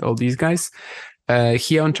Lee, and all these guys.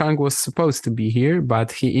 Hyeon Chang was supposed to be here,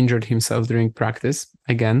 but he injured himself during practice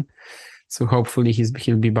again. So hopefully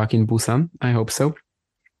he'll be back in Busan. I hope so.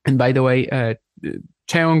 And by the way,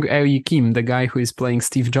 Cheong Eui Kim, the guy who is playing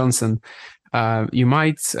Steve Johnson, you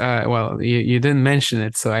might, you didn't mention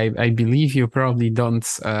it, so I believe you probably don't,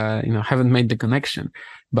 haven't made the connection.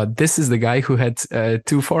 But this is the guy who had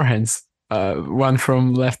two forehands, one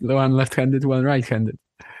left-handed, one right-handed.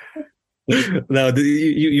 Now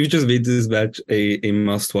you just made this match a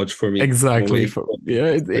must-watch for me. Exactly, for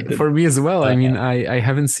me as well. I mean, I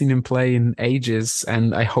haven't seen him play in ages,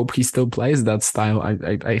 and I hope he still plays that style.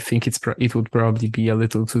 I think it would probably be a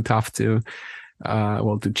little too tough to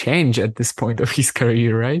change at this point of his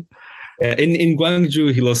career, right? In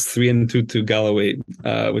Gwangju, he lost 3-2 to Galloway,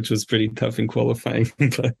 which was pretty tough in qualifying.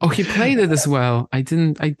 Oh, he played it as well. I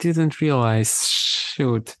didn't realize.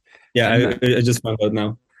 Shoot. Yeah, I just found out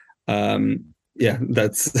now.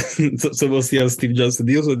 That's so we'll see how Steve Johnson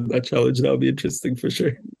deals with that challenge. That'll be interesting for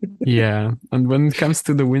sure. Yeah, and when it comes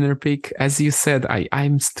to the winner pick, as you said,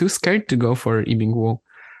 I'm too scared to go for Lee Bing-woo.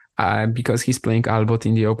 Because he's playing Albot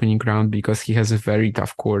in the opening round, because he has a very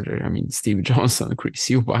tough quarter. I mean, Steve Johnson, Chris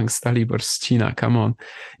Eubanks, Dalibor Szczina, come on.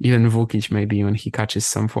 Even Vukic maybe when he catches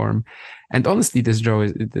some form. And honestly, this draw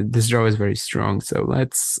is very strong. So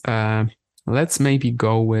let's maybe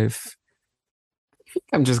go with, I think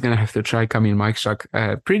I'm just going to have to try Kamil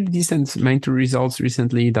Majchrzak. Pretty decent main tour results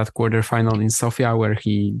recently. That quarterfinal in Sofia, where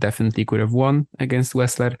he definitely could have won against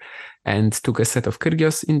Wessler, and took a set of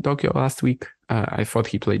Kyrgios in Tokyo last week. I thought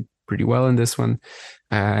he played pretty well in this one.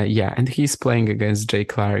 And he's playing against Jay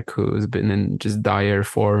Clark, who's been in just dire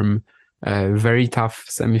form. Very tough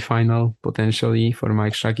semifinal, potentially, for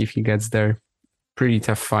Majchrzak if he gets there. Pretty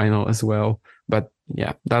tough final as well. But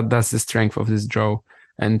yeah, that's the strength of this draw.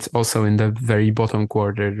 And also in the very bottom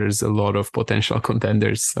quarter, there's a lot of potential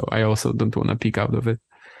contenders. So I also don't want to peek out of it.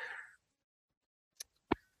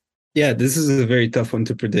 Yeah, this is a very tough one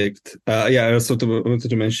to predict. I also wanted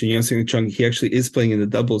to mention Yoon Chung. He actually is playing in the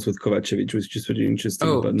doubles with Kovacevic, which is pretty interesting.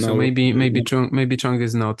 Oh, but so maybe Chung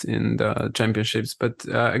is not in the championships. But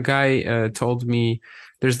a guy told me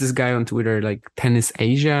there's this guy on Twitter, like Tennis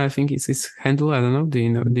Asia, I think is his handle. I don't know. Do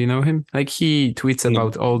you know him? Like he tweets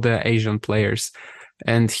about all the Asian players.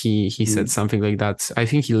 And he said something like that. I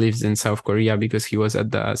think he lives in South Korea because he was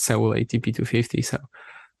at the Seoul ATP 250.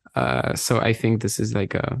 So I think this is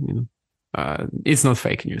like it's not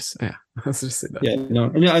fake news. Yeah, let's just say that. Yeah, no.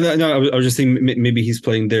 I was just saying maybe he's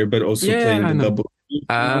playing there, but also playing the double.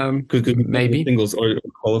 Maybe singles or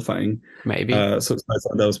qualifying. Maybe. So I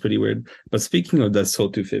thought that was pretty weird. But speaking of that Seoul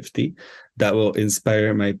 250, that will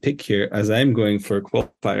inspire my pick here, as I'm going for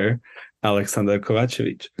qualifier, Alexander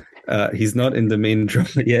Kovacevic. He's not in the main draw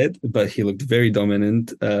yet, but he looked very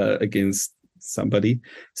dominant against somebody.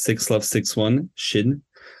 6-love, 6-1, Shin.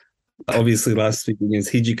 Obviously, last week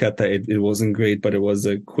against Hijikata, it wasn't great, but it was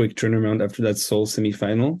a quick turnaround after that Seoul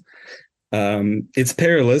semifinal. It's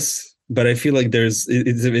perilous, but I feel like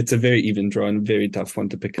it's a very even draw and very tough one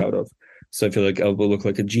to pick out of. So I feel like I will look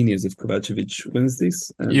like a genius if Kovacevic wins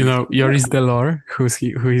this. Joris Delor, who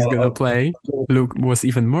he's gonna play, was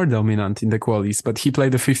even more dominant in the qualies, but he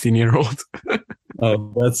played a 15-year-old.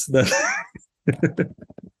 Oh, that's that.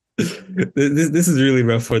 This is really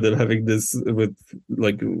rough for them, having this with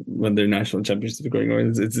like when their national championships are going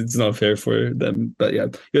on. It's not fair for them. But yeah,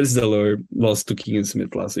 Joris Delor lost to Keegan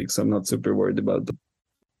Smith last week, so I'm not super worried about them.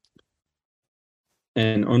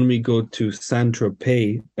 And on we go to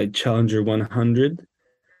Saint-Tropez at Challenger 100.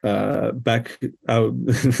 Back in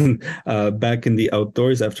the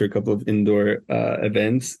outdoors after a couple of indoor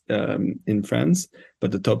events in France.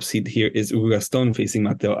 But the top seed here is Hugo Gaston facing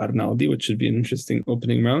Matteo Arnaldi, which should be an interesting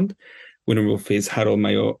opening round. Winner will face Harold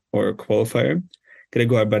Mayo or qualifier.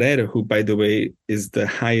 Gregor Barrera, who, by the way, is the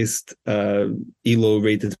highest ELO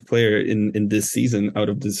rated player in this season out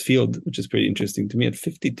of this field, which is pretty interesting to me. At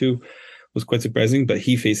 52 was quite surprising, but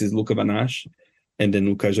he faces Luca Van Assche and then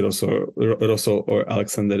Lucas Rosso or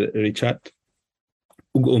Alexander Richat.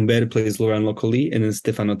 Hugo Humbert plays Laurent Locoli, and then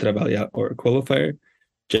Stefano Travaglia or a qualifier.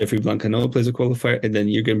 Jeffrey Blancaneau plays a qualifier, and then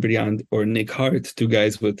Jürgen Briand or Nick Hart, two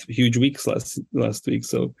guys with huge weeks last week.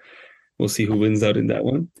 So we'll see who wins out in that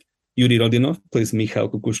one. Yuri Rodionov plays Michal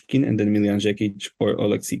Kukushkin, and then Miljan Žekic or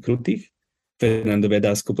Oleksiy Krutich. Fernando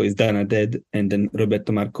Verdasco plays Dana Dead, and then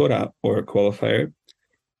Roberto Marcora or a qualifier.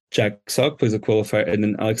 Jack Sock plays a qualifier, and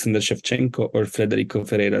then Alexander Shevchenko or Federico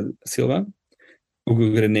Ferreira Silva.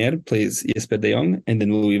 Hugo Grenier plays Jesper de Jong, and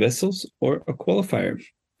then Louis Wessels or a qualifier.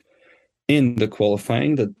 In the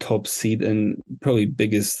qualifying, the top seed and probably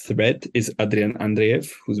biggest threat is Adrian Andreev,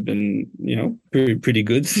 who's been, pretty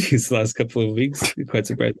good these last couple of weeks, quite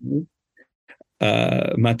surprisingly.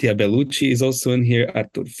 Mattia Bellucci is also in here,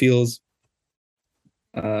 Artur Fields.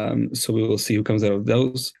 So we will see who comes out of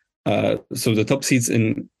those. So the top seeds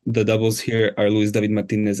in the doubles here are Luis David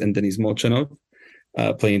Martinez and Denis Molchanov,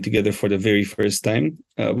 playing together for the very first time.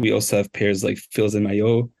 We also have pairs like Fields and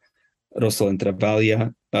Mayo, Rosol and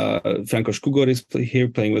Travaglia. Franco Škugor is here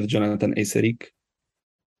playing with Jonathan Eserik.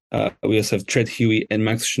 We also have Tred Huey and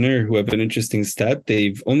Max Schnur, who have an interesting stat.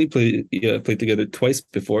 They've only played together twice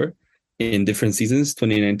before in different seasons,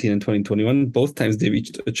 2019 and 2021. Both times they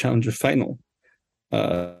reached a challenger final.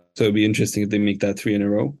 So it'd be interesting if they make that 3 in a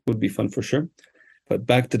row. Would be fun for sure. But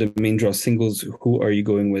back to the main draw singles, who are you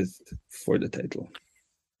going with for the title?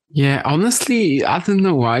 Yeah, honestly, I don't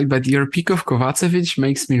know why, but your pick of Kovacevic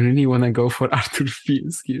makes me really want to go for Artur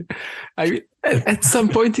Fields here. I mean, at some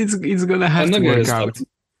point it's gonna have to work out.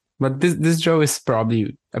 But this draw is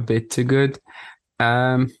probably a bit too good.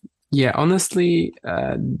 Yeah, honestly,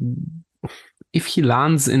 if he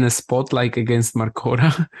lands in a spot like against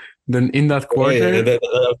Marcora, then in that quarter, that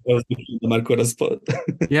was the Marcora spot.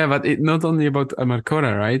 Yeah, but not only about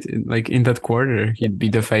Marcora, right? Like in that quarter, he'd be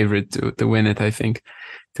the favorite to win it, I think,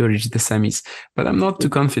 to reach the semis. But I'm not too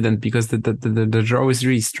confident because the draw is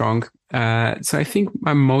really strong. So I think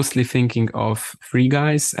I'm mostly thinking of 3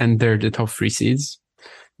 guys, and they're the top 3 seeds.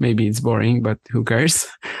 Maybe it's boring, but who cares?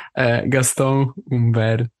 Gaston,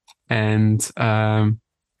 Humbert, and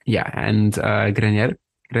Grenier.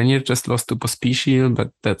 Grenier just lost to Pospisil, but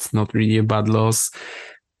that's not really a bad loss.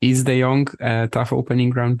 Is De Jong a tough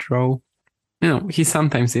opening round draw? He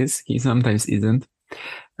sometimes is, he sometimes isn't.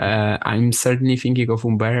 I'm certainly thinking of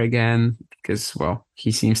Humbert again because, well,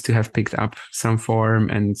 he seems to have picked up some form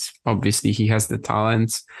and obviously he has the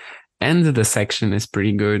talent and the section is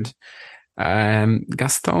pretty good.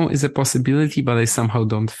 Gaston is a possibility, but I somehow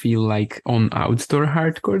don't feel like on outdoor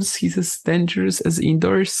hardcourts he's as dangerous as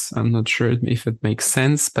indoors. I'm not sure if it makes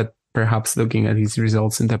sense, but perhaps looking at his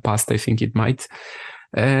results in the past, I think it might.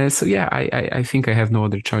 So yeah, I think I have no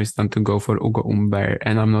other choice than to go for Ugo Humbert,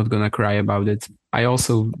 and I'm not gonna cry about it. I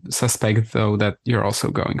also suspect, though, that you're also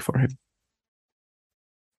going for him.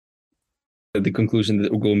 The conclusion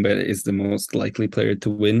that Ugo Humbert is the most likely player to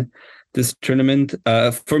win this tournament.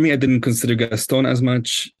 For me, I didn't consider Gaston as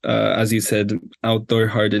much. As you said, outdoor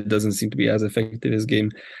hard, it doesn't seem to be as effective as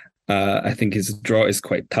game. I think his draw is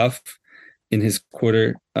quite tough in his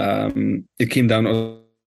quarter. It came down.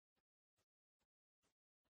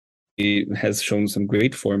 He has shown some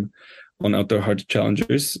great form on outdoor hard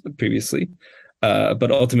challengers previously.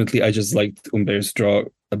 But ultimately, I just liked Humbert's draw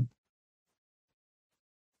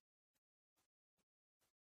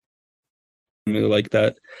like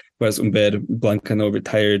that. Whereas Humbert, Blancano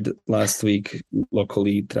retired last week.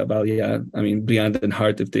 Locally, Travaglia. I mean, Briand and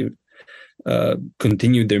Hart, if they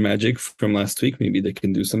continued their magic from last week, maybe they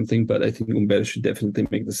can do something. But I think Humbert should definitely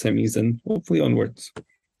make the semis and hopefully onwards.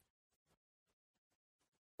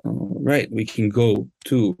 All right, we can go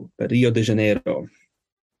to Rio de Janeiro,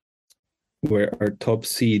 where our top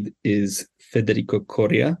seed is Federico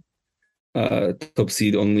Coria. Top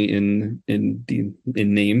seed only in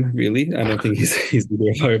name, really. I don't think he's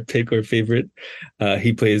our pick or favorite.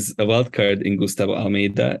 He plays a wild card in Gustavo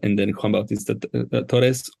Almeida and then Juan Bautista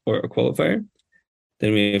Torres or a qualifier.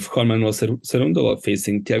 Then we have Juan Manuel Cerundolo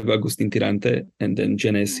facing Thiago Agustin Tirante and then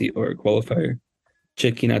Genesi or a qualifier.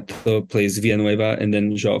 Cecchinato plays Villanueva and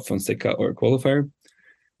then João Fonseca or a qualifier.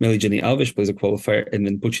 Meligeni Alves plays a qualifier and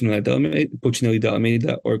then Puccinelli de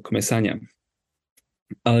Almeida or Comesaña.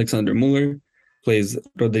 Alexander Muller plays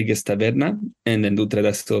Rodriguez Taverna and then Dutra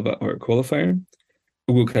da Silva or a qualifier.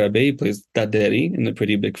 Ugo Carabey plays Taderi in a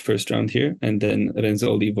pretty big first round here, and then Renzo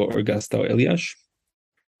Olivo or Gastão Elias.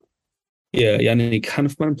 Yeah, Yannick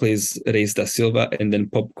Hanfmann plays Reis da Silva and then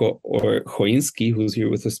Popko or Choinski, who's here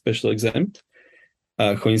with a special exempt.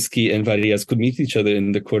 Choinski and Varias could meet each other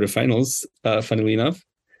in the quarterfinals, funnily enough.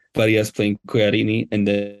 Varias playing Collarini and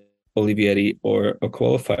then Olivieri or a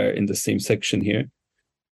qualifier in the same section here.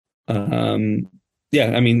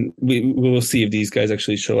 Yeah, I mean, we will see if these guys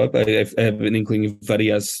actually show up. I have an inkling if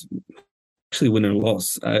Varias actually win or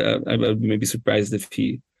loss. I would maybe surprised if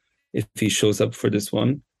he shows up for this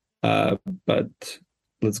one. But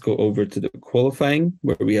let's go over to the qualifying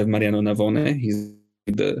where we have Mariano Navone. He's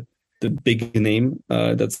the big name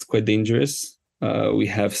that's quite dangerous. We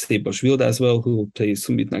have Sejboš Vilda as well, who plays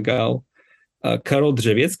Sumbit Nagal. Karol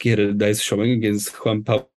Drzewiecki had a nice showing against Juan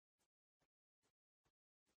Pablo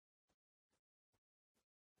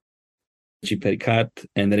Pericat,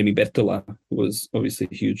 and Remy Bertola, who was obviously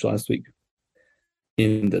huge last week.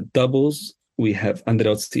 In the doubles, we have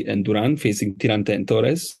Andreozzi and Duran facing Tirante and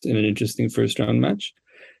Torres in an interesting first round match.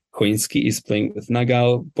 Koinski is playing with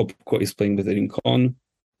Nagal. Popko is playing with Rincon.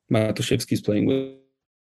 Matuszewski is playing with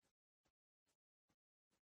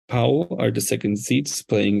Powell are the second seeds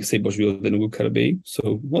playing Seboshvili and Karabey.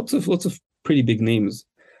 So lots of pretty big names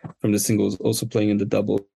from the singles also playing in the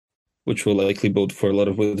double, which will likely bode for a lot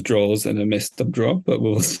of withdrawals and a messed up draw, but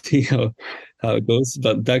we'll see how it goes.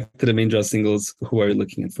 But back to the main draw singles, who are you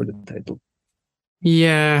looking at for the title?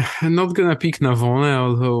 Yeah, I'm not gonna pick Navone,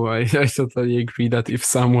 although I totally agree that if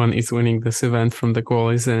someone is winning this event from the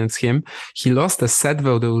qualies, then it's him. He lost a set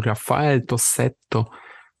though to Rafael Tosetto.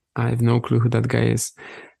 I have no clue who that guy is.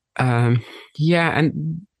 Yeah,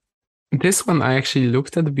 and this one I actually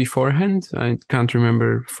looked at beforehand. I can't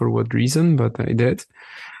remember for what reason, but I did.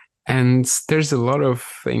 And there's a lot of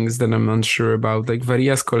things that I'm not sure about. Like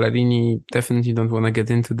Varias Collarini, definitely don't want to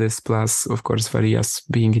get into this. Plus, of course, Varias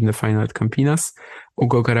being in the final at Campinas.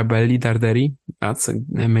 Ugo Garabelli, Darderi, that's an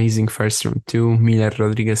amazing first round too. Miller,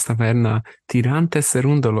 Rodriguez Taverna, Tirante,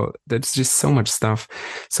 Cerundolo. There's just so much stuff.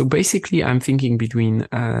 So basically, I'm thinking between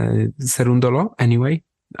Cerundolo anyway.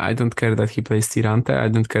 I don't care that he plays Tirante. I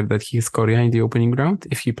don't care that he's Coria in the opening round.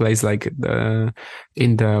 If he plays like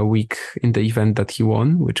in the event that he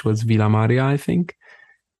won, which was Villa Maria, I think,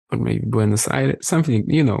 or maybe Buenos Aires, something,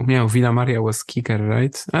 Villa Maria was kicker,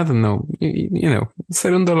 right? I don't know.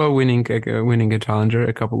 Cerundolo winning a challenger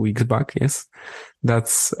a couple weeks back. Yes,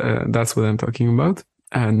 that's what I'm talking about.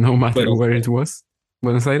 No matter where it was,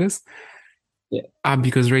 Buenos Aires. Yeah.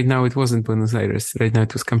 Because right now it wasn't Buenos Aires. Right now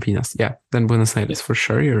it was Campinas. Yeah, then Buenos Aires for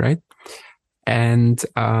sure. You're right. And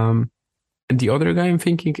the other guy I'm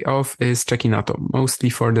thinking of is Cecchinato, mostly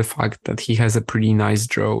for the fact that he has a pretty nice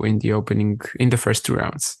draw in the first two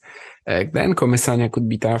rounds. Then Comesaña could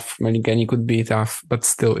be tough, Meligeni could be tough, but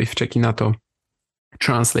still, if Cecchinato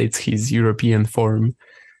translates his European form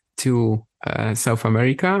to South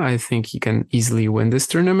America, I think he can easily win this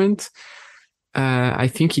tournament. I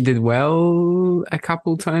think he did well a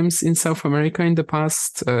couple times in South America in the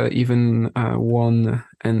past, even won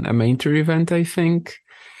a main tour event, I think.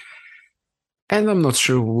 And I'm not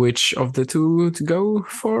sure which of the two to go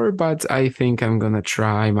for, but I think I'm going to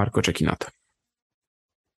try Marco Cecchinato.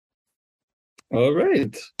 All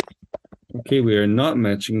right. Okay, we are not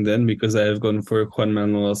matching then because I have gone for Juan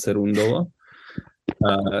Manuel Cerundolo.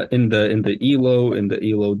 In the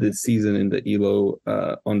ELO this season, in the ELO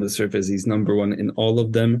on the surface, he's number one in all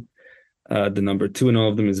of them. The number two in all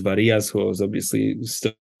of them is Varias, who was obviously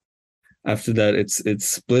still. After that, it's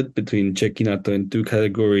split between Cecchinato in two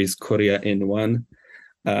categories, Coria in one.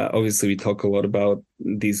 Obviously, we talk a lot about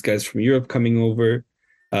these guys from Europe coming over.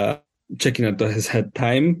 Cecchinato has had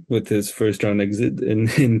time with his first round exit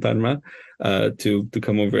in Parma to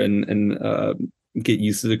come over and get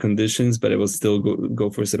used to the conditions, but I will still go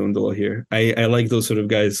for Cerundolo here. I like those sort of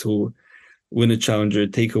guys who win a challenger,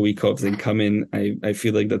 take a week off, then come in. I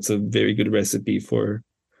feel like that's a very good recipe for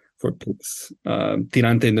picks.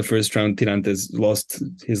 Tirante in the first round, Tirante's lost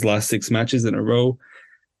his last 6 matches in a row.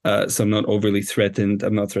 So I'm not overly threatened.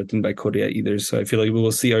 I'm not threatened by Coria either. So I feel like we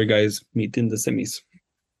will see our guys meet in the semis.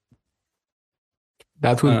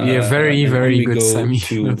 That would be a very, very good semi.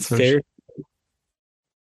 Fair.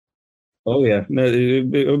 Oh yeah, no,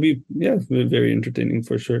 it'll be very entertaining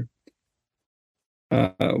for sure.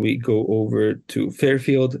 We go over to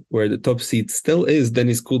Fairfield, where the top seed still is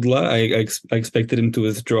Denis Kudla. I expected him to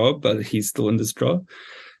withdraw, but he's still in this draw.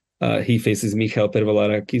 He faces Michal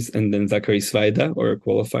Pervolarakis and then Zachary Svaida, or a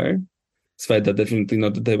qualifier. Svaida definitely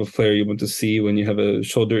not the type of player you want to see when you have a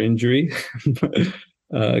shoulder injury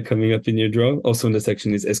coming up in your draw. Also in the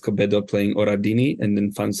section is Escobedo playing Oradini and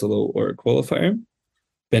then Fansolo, or a qualifier.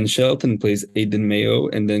 Ben Shelton plays Aiden Mayo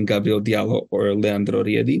and then Gabriel Diallo or Leandro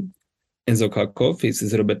Riedi. Enzo Kako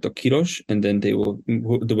faces Roberto Quiros, and then the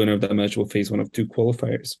winner of that match will face one of 2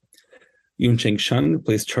 qualifiers. Yun Cheng Shan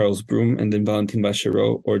plays Charles Broom and then Valentin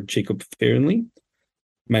Bachero or Jacob Fehrenli.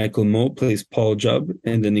 Michael Mo plays Paul Jubb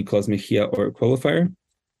and then Nicolas Mejia or a qualifier.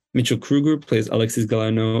 Mitchell Kruger plays Alexis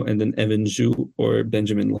Galano and then Evan Zhu or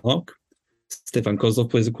Benjamin Locke. Stefan Kozlov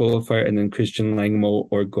plays a qualifier and then Christian Langmo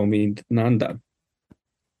or Gomid Nanda.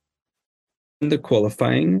 In the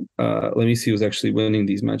qualifying, let me see who's actually winning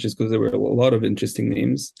these matches because there were a lot of interesting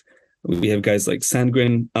names. We have guys like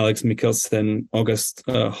Sandgren, Alex Mikkelsen, August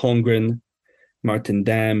Holmgren, Martin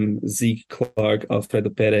Dam, Zeke Clark,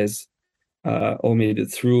 Alfredo Perez, all made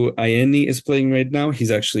it through. Ayeni is playing right now.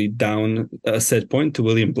 He's actually down a set point to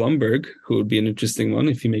William Blumberg, who would be an interesting one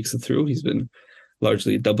if he makes it through. He's been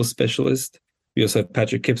largely a double specialist. We also have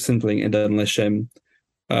Patrick Gibson playing Edan Leshem,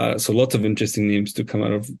 So lots of interesting names to come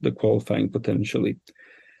out of the qualifying potentially.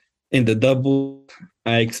 In the double,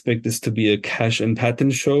 I expect this to be a Cash and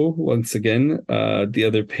Patton show once again. The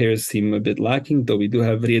other pairs seem a bit lacking, though we do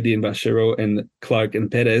have Riedi and Bachero and Clark and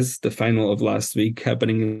Perez, the final of last week,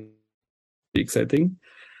 happening. Exciting.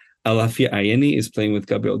 Alafia Ayeni is playing with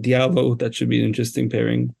Gabriel Diallo. That should be an interesting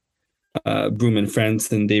pairing. Broom and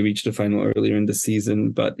Franson, they reached the final earlier in the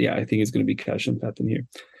season, but yeah, I think it's going to be Cash and Patton here.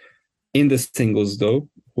 In the singles, though,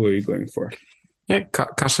 who are you going for? Yeah,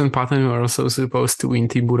 Cash and Patton were also supposed to win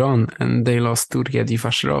Tiburon, and they lost to Riedi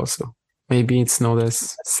Vachereau, so maybe it's not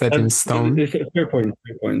as set in stone. Fair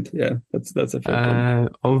point. Yeah, that's a fair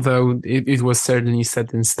point. Although it was certainly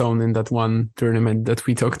set in stone in that one tournament that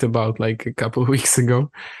we talked about like a couple of weeks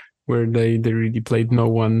ago, where they really played no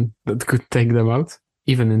one that could take them out,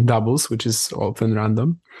 even in doubles, which is often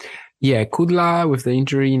random. Yeah, Kudla with the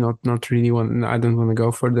injury, not really one. I don't want to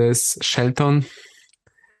go for this. Shelton.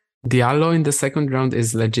 Diallo in the second round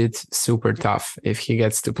is legit super tough if he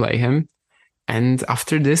gets to play him. And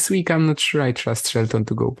after this week, I'm not sure I trust Shelton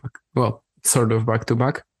to go back. Well, sort of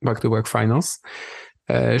back-to-back finals.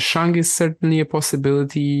 Shang is certainly a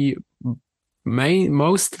possibility,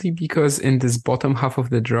 mostly because in this bottom half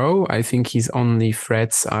of the draw, I think his only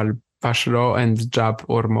threats are Vachereau and Jab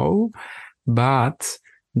or Mo, but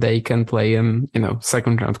they can play him,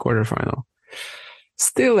 second round quarterfinal.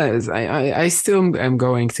 Still, I still am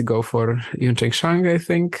going to go for Yuncheng Shang, I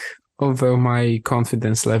think, although my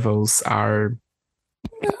confidence levels are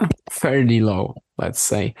fairly low, let's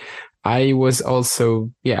say. I was also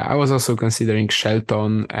considering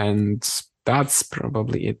Shelton, and that's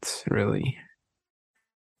probably it, really.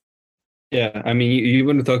 Yeah, I mean, you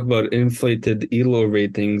want to talk about inflated ELO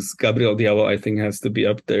ratings. Gabriel Diallo, I think, has to be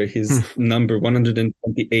up there. His number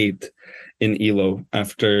 128 in ELO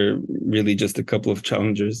after really just a couple of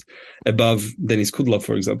challengers, above Denis Kudla,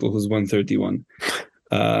 for example, who's 131.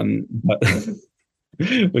 But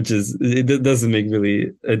it doesn't make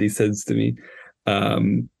really any sense to me.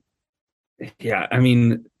 Yeah, I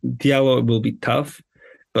mean, Diallo will be tough.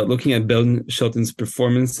 But looking at Ben Shelton's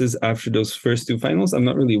performances after those first two finals, I'm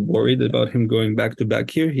not really worried about him going back-to-back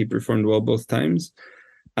here. He performed well both times.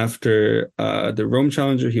 After the Rome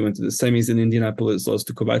Challenger, he went to the semis in Indianapolis, lost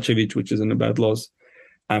to Kovacevic, which isn't a bad loss.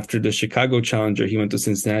 After the Chicago Challenger, he went to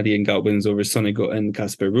Cincinnati and got wins over Sonego and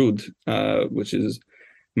Casper Ruud, which is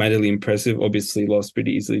mightily impressive. Obviously lost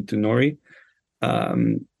pretty easily to Norrie.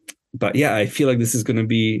 But yeah, I feel like this is going to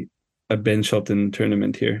be a Ben Shelton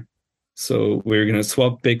tournament here. So we're going to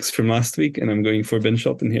swap picks from last week, and I'm going for Ben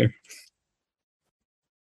Shelton here.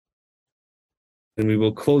 And we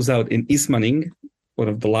will close out in Ismaning, one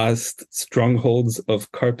of the last strongholds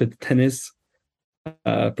of carpet tennis,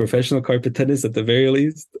 professional carpet tennis at the very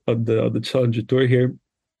least, on the Challenger Tour here.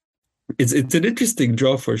 It's an interesting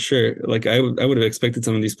draw for sure. Like I would have expected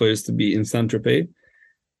some of these players to be in Saint-Tropez.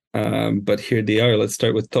 But here they are. Let's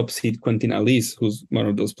start with top seed Quentin Alice, who's one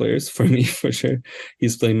of those players for me, for sure.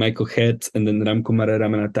 He's playing Michael Het and then Ramkumar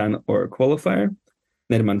Ramanathan or a qualifier.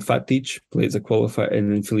 Nerman Fatic plays a qualifier,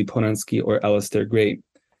 and then Filip Horansky or Alistair Gray.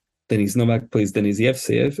 Denis Novak plays Denis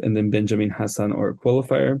Yevseyev, and then Benjamin Hassan or a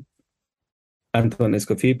qualifier. Anton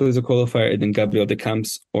Escoffier plays a qualifier, and then Gabriel De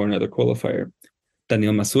Camps or another qualifier.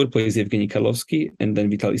 Daniel Masur plays Evgeny Karlovsky, and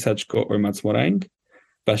then Vitaly Sachko or Mats Moraing.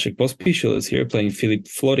 Vasek Pospisil is here playing Filip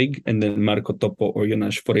Florig, and then Marko Topo or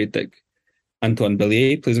Jonas Foretek. Antoine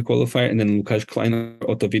Bellier plays a qualifier, and then Lukáš Klein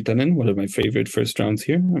or Otto Vitanen, one of my favorite first rounds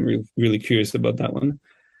here. I'm really curious about that one.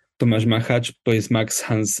 Tomáš Macháč plays Max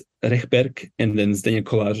Hans Rechberg, and then Zdeněk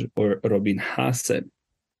Kolář or Robin Haase.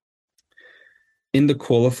 In the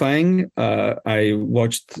qualifying, I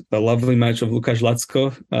watched a lovely match of Lukáš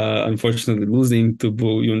Lacko, unfortunately losing to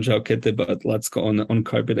Bu Yunzhao Kete, but Lacko on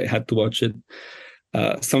carpet, I had to watch it.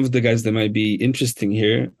 Some of the guys that might be interesting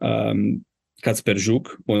here, Kacper Żuk,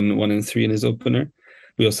 1-3 in his opener.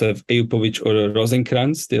 We also have Ejupovic or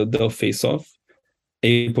Rosenkrantz. They'll face off.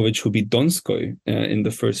 Ejupovic who beat Donskoy in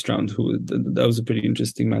the first round. That was a pretty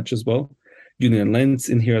interesting match as well. Julian Lenz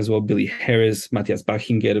in here as well. Billy Harris, Matthias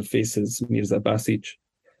Bachinger faces Mirza Basic.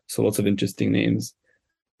 So lots of interesting names.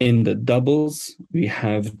 In the doubles, we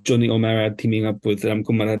have Johnny O'Mara teaming up with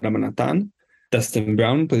Ramkumar Ramanathan. Dustin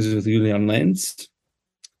Brown plays with Julian Lenz.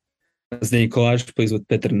 Zdeněk Kolář plays with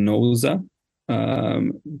Petr Nouza.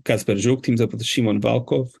 Kacper Żuk teams up with Šimon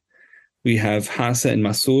Valkov. We have Haase and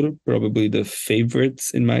Masur, probably the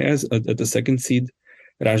favorites in my eyes at the second seed.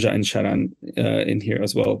 Raja and Sharan in here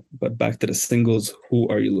as well. But back to the singles, who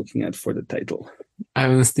are you looking at for the title? I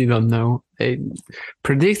honestly don't know.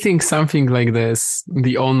 Predicting something like this,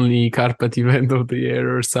 the only carpet event of the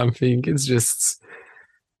year or something, it's just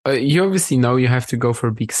You obviously know you have to go for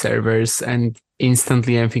big servers, and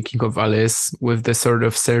instantly I'm thinking of Alice with the sort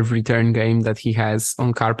of serve return game that he has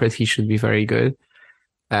on carpet. He should be very good.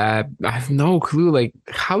 I have no clue. Like,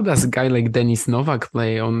 how does a guy like Denis Novak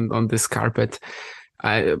play on this carpet?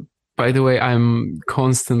 By the way, I'm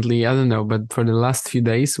constantly, I don't know, but for the last few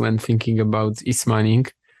days when thinking about Ismaning,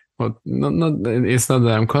 well, it's not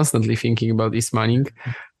that I'm constantly thinking about Ismaning.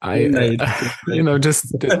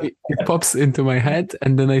 Just it pops into my head,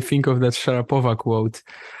 and then I think of that Sharapova quote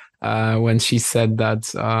when she said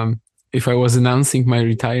that if I was announcing my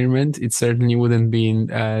retirement, it certainly wouldn't be in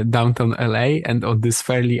downtown LA and on this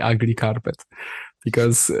fairly ugly carpet,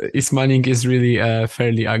 because Ismaning is really a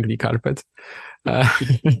fairly ugly carpet.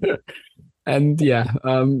 And yeah,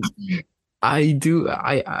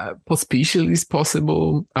 Pospisil is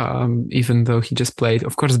possible, even though he just played,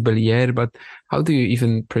 of course, Bellier, but how do you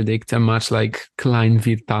even predict a match like Klein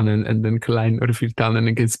Virtanen and then Klein or Virtanen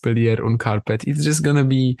against Bellier on carpet? It's just gonna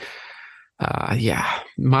be,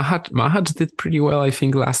 Mahat did pretty well, I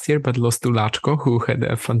think, last year, but lost to Lachko, who had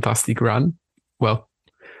a fantastic run. Well,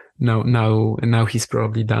 now he's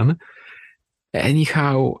probably done.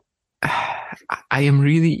 Anyhow, I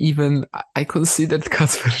considered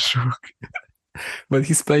Kacper Szuk, but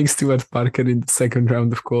he's playing Stuart Parker in the second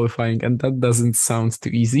round of qualifying, and that doesn't sound too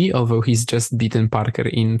easy, although he's just beaten Parker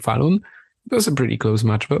in Falun. It was a pretty close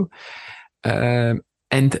match, though.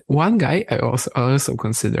 And one guy I also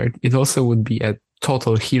considered, it also would be a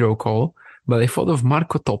total hero call, but I thought of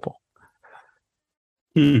Marco Topo.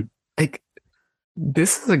 Like,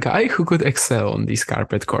 this is a guy who could excel on these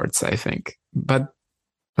carpet courts, I think. But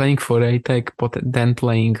playing Foreitek, then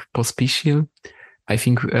playing Pospisil, I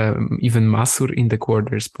think even Masur in the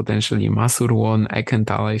quarters, potentially. Masur won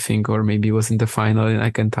Eckental, I think, or maybe was in the final in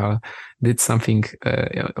Eckental, did something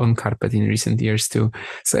on carpet in recent years too.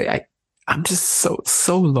 So I'm just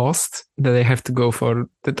so lost that I have to go for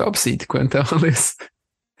the top seed, Quentin Halys.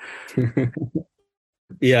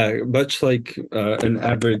 Yeah, much like an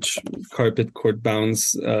average carpet court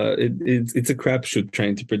bounce, it's a crapshoot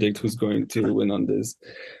trying to predict who's going to win on this.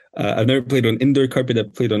 I've never played on indoor carpet.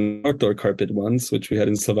 I've played on outdoor carpet once, which we had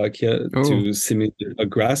in Slovakia to simulate a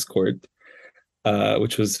grass court,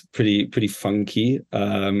 which was pretty funky.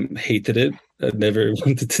 Hated it. I never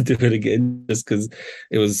wanted to do it again just because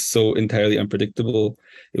it was so entirely unpredictable.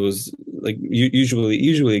 It was like usually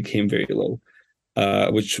it came very low.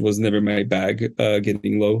 Which was never my bag,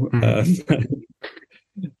 getting low.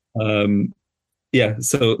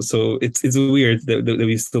 So it's weird that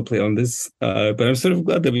we still play on this, but I'm sort of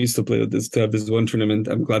glad that we still play on this, to have this one tournament.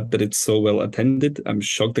 I'm glad that it's so well attended. I'm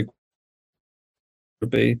shocked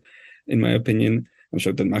that, in my opinion, I'm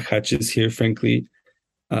shocked that Machac is here, frankly.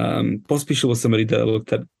 Pospisil was somebody that I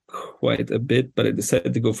looked at quite a bit, but I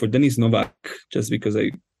decided to go for Denis Novak just because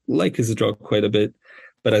I like his draw quite a bit.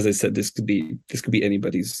 But as I said, this could be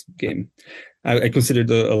anybody's game. I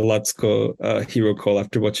considered a Lacko hero call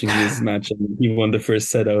after watching his match, and he won the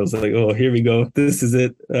first set. I was like, oh, here we go. This is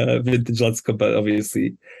it, vintage Lacko. But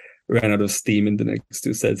obviously ran out of steam in the next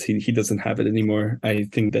two sets. He doesn't have it anymore. I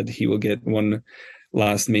think that he will get one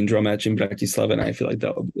last main draw match in Bratislava, and I feel like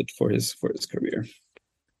that will be it for his career.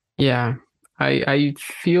 Yeah. I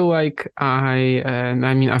feel like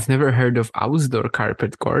I've never heard of outdoor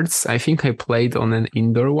carpet courts. I think I played on an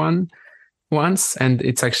indoor one once, and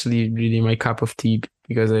it's actually really my cup of tea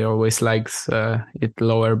because I always liked it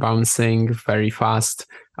lower bouncing, very fast.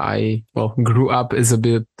 Grew up is a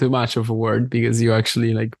bit too much of a word because you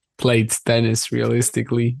actually like played tennis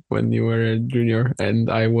realistically when you were a junior,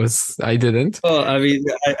 and I didn't. Oh, I mean,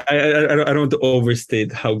 I don't want to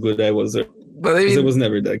overstate how good I was, but I was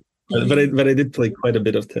never that. But I did play quite a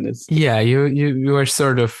bit of tennis. Yeah, you were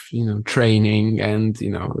sort of training, and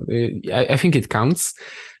I think it counts.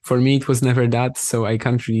 For me, it was never that, so I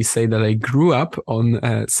can't really say that I grew up on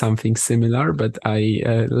something similar. But I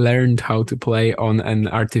learned how to play on an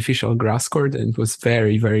artificial grass court, and it was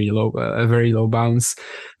very, very low, a very low bounce,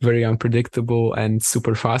 very unpredictable, and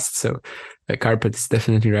super fast. So the carpet is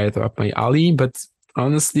definitely right up my alley. But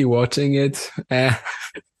honestly, watching it.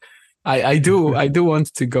 I do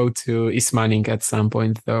want to go to Ismaning at some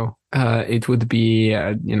point, though. It would be,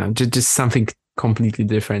 just something completely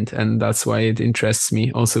different, and that's why it interests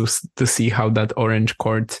me also to see how that orange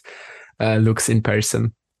court looks in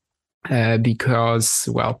person. Because,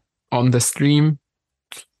 well, on the stream,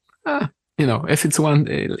 if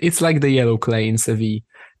it's like the yellow clay in Seville.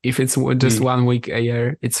 If it's just 1 week a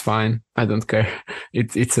year, it's fine. I don't care.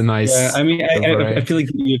 It's a nice. Yeah, I mean, I feel like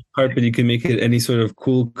your carpet, you can make it any sort of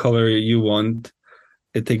cool color you want.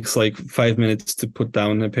 it takes like 5 minutes to put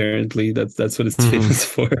down. Apparently, that's what it's Mhm. famous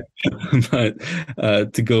for.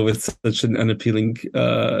 But to go with such an unappealing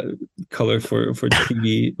color for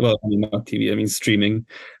TV, well, I mean not TV, I mean streaming.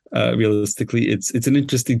 Realistically, it's an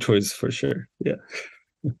interesting choice for sure. Yeah.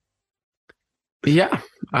 Yeah,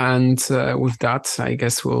 and with that, I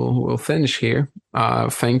guess we'll finish here.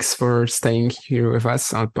 Thanks for staying here with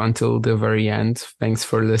us up until the very end. Thanks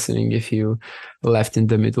for listening. If you left in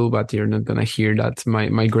the middle, but you're not gonna hear that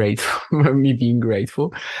my grateful me being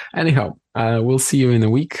grateful. Anyhow, we'll see you in a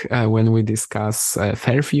week when we discuss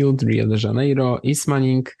Fairfield, Rio de Janeiro,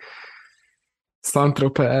 Ismaning,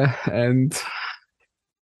 Saint-Tropez, and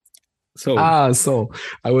So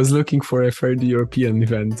I was looking for a third European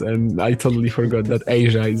event, and I totally forgot that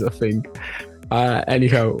Asia is a thing.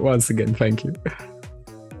 Anyhow, once again, thank you.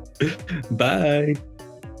 bye.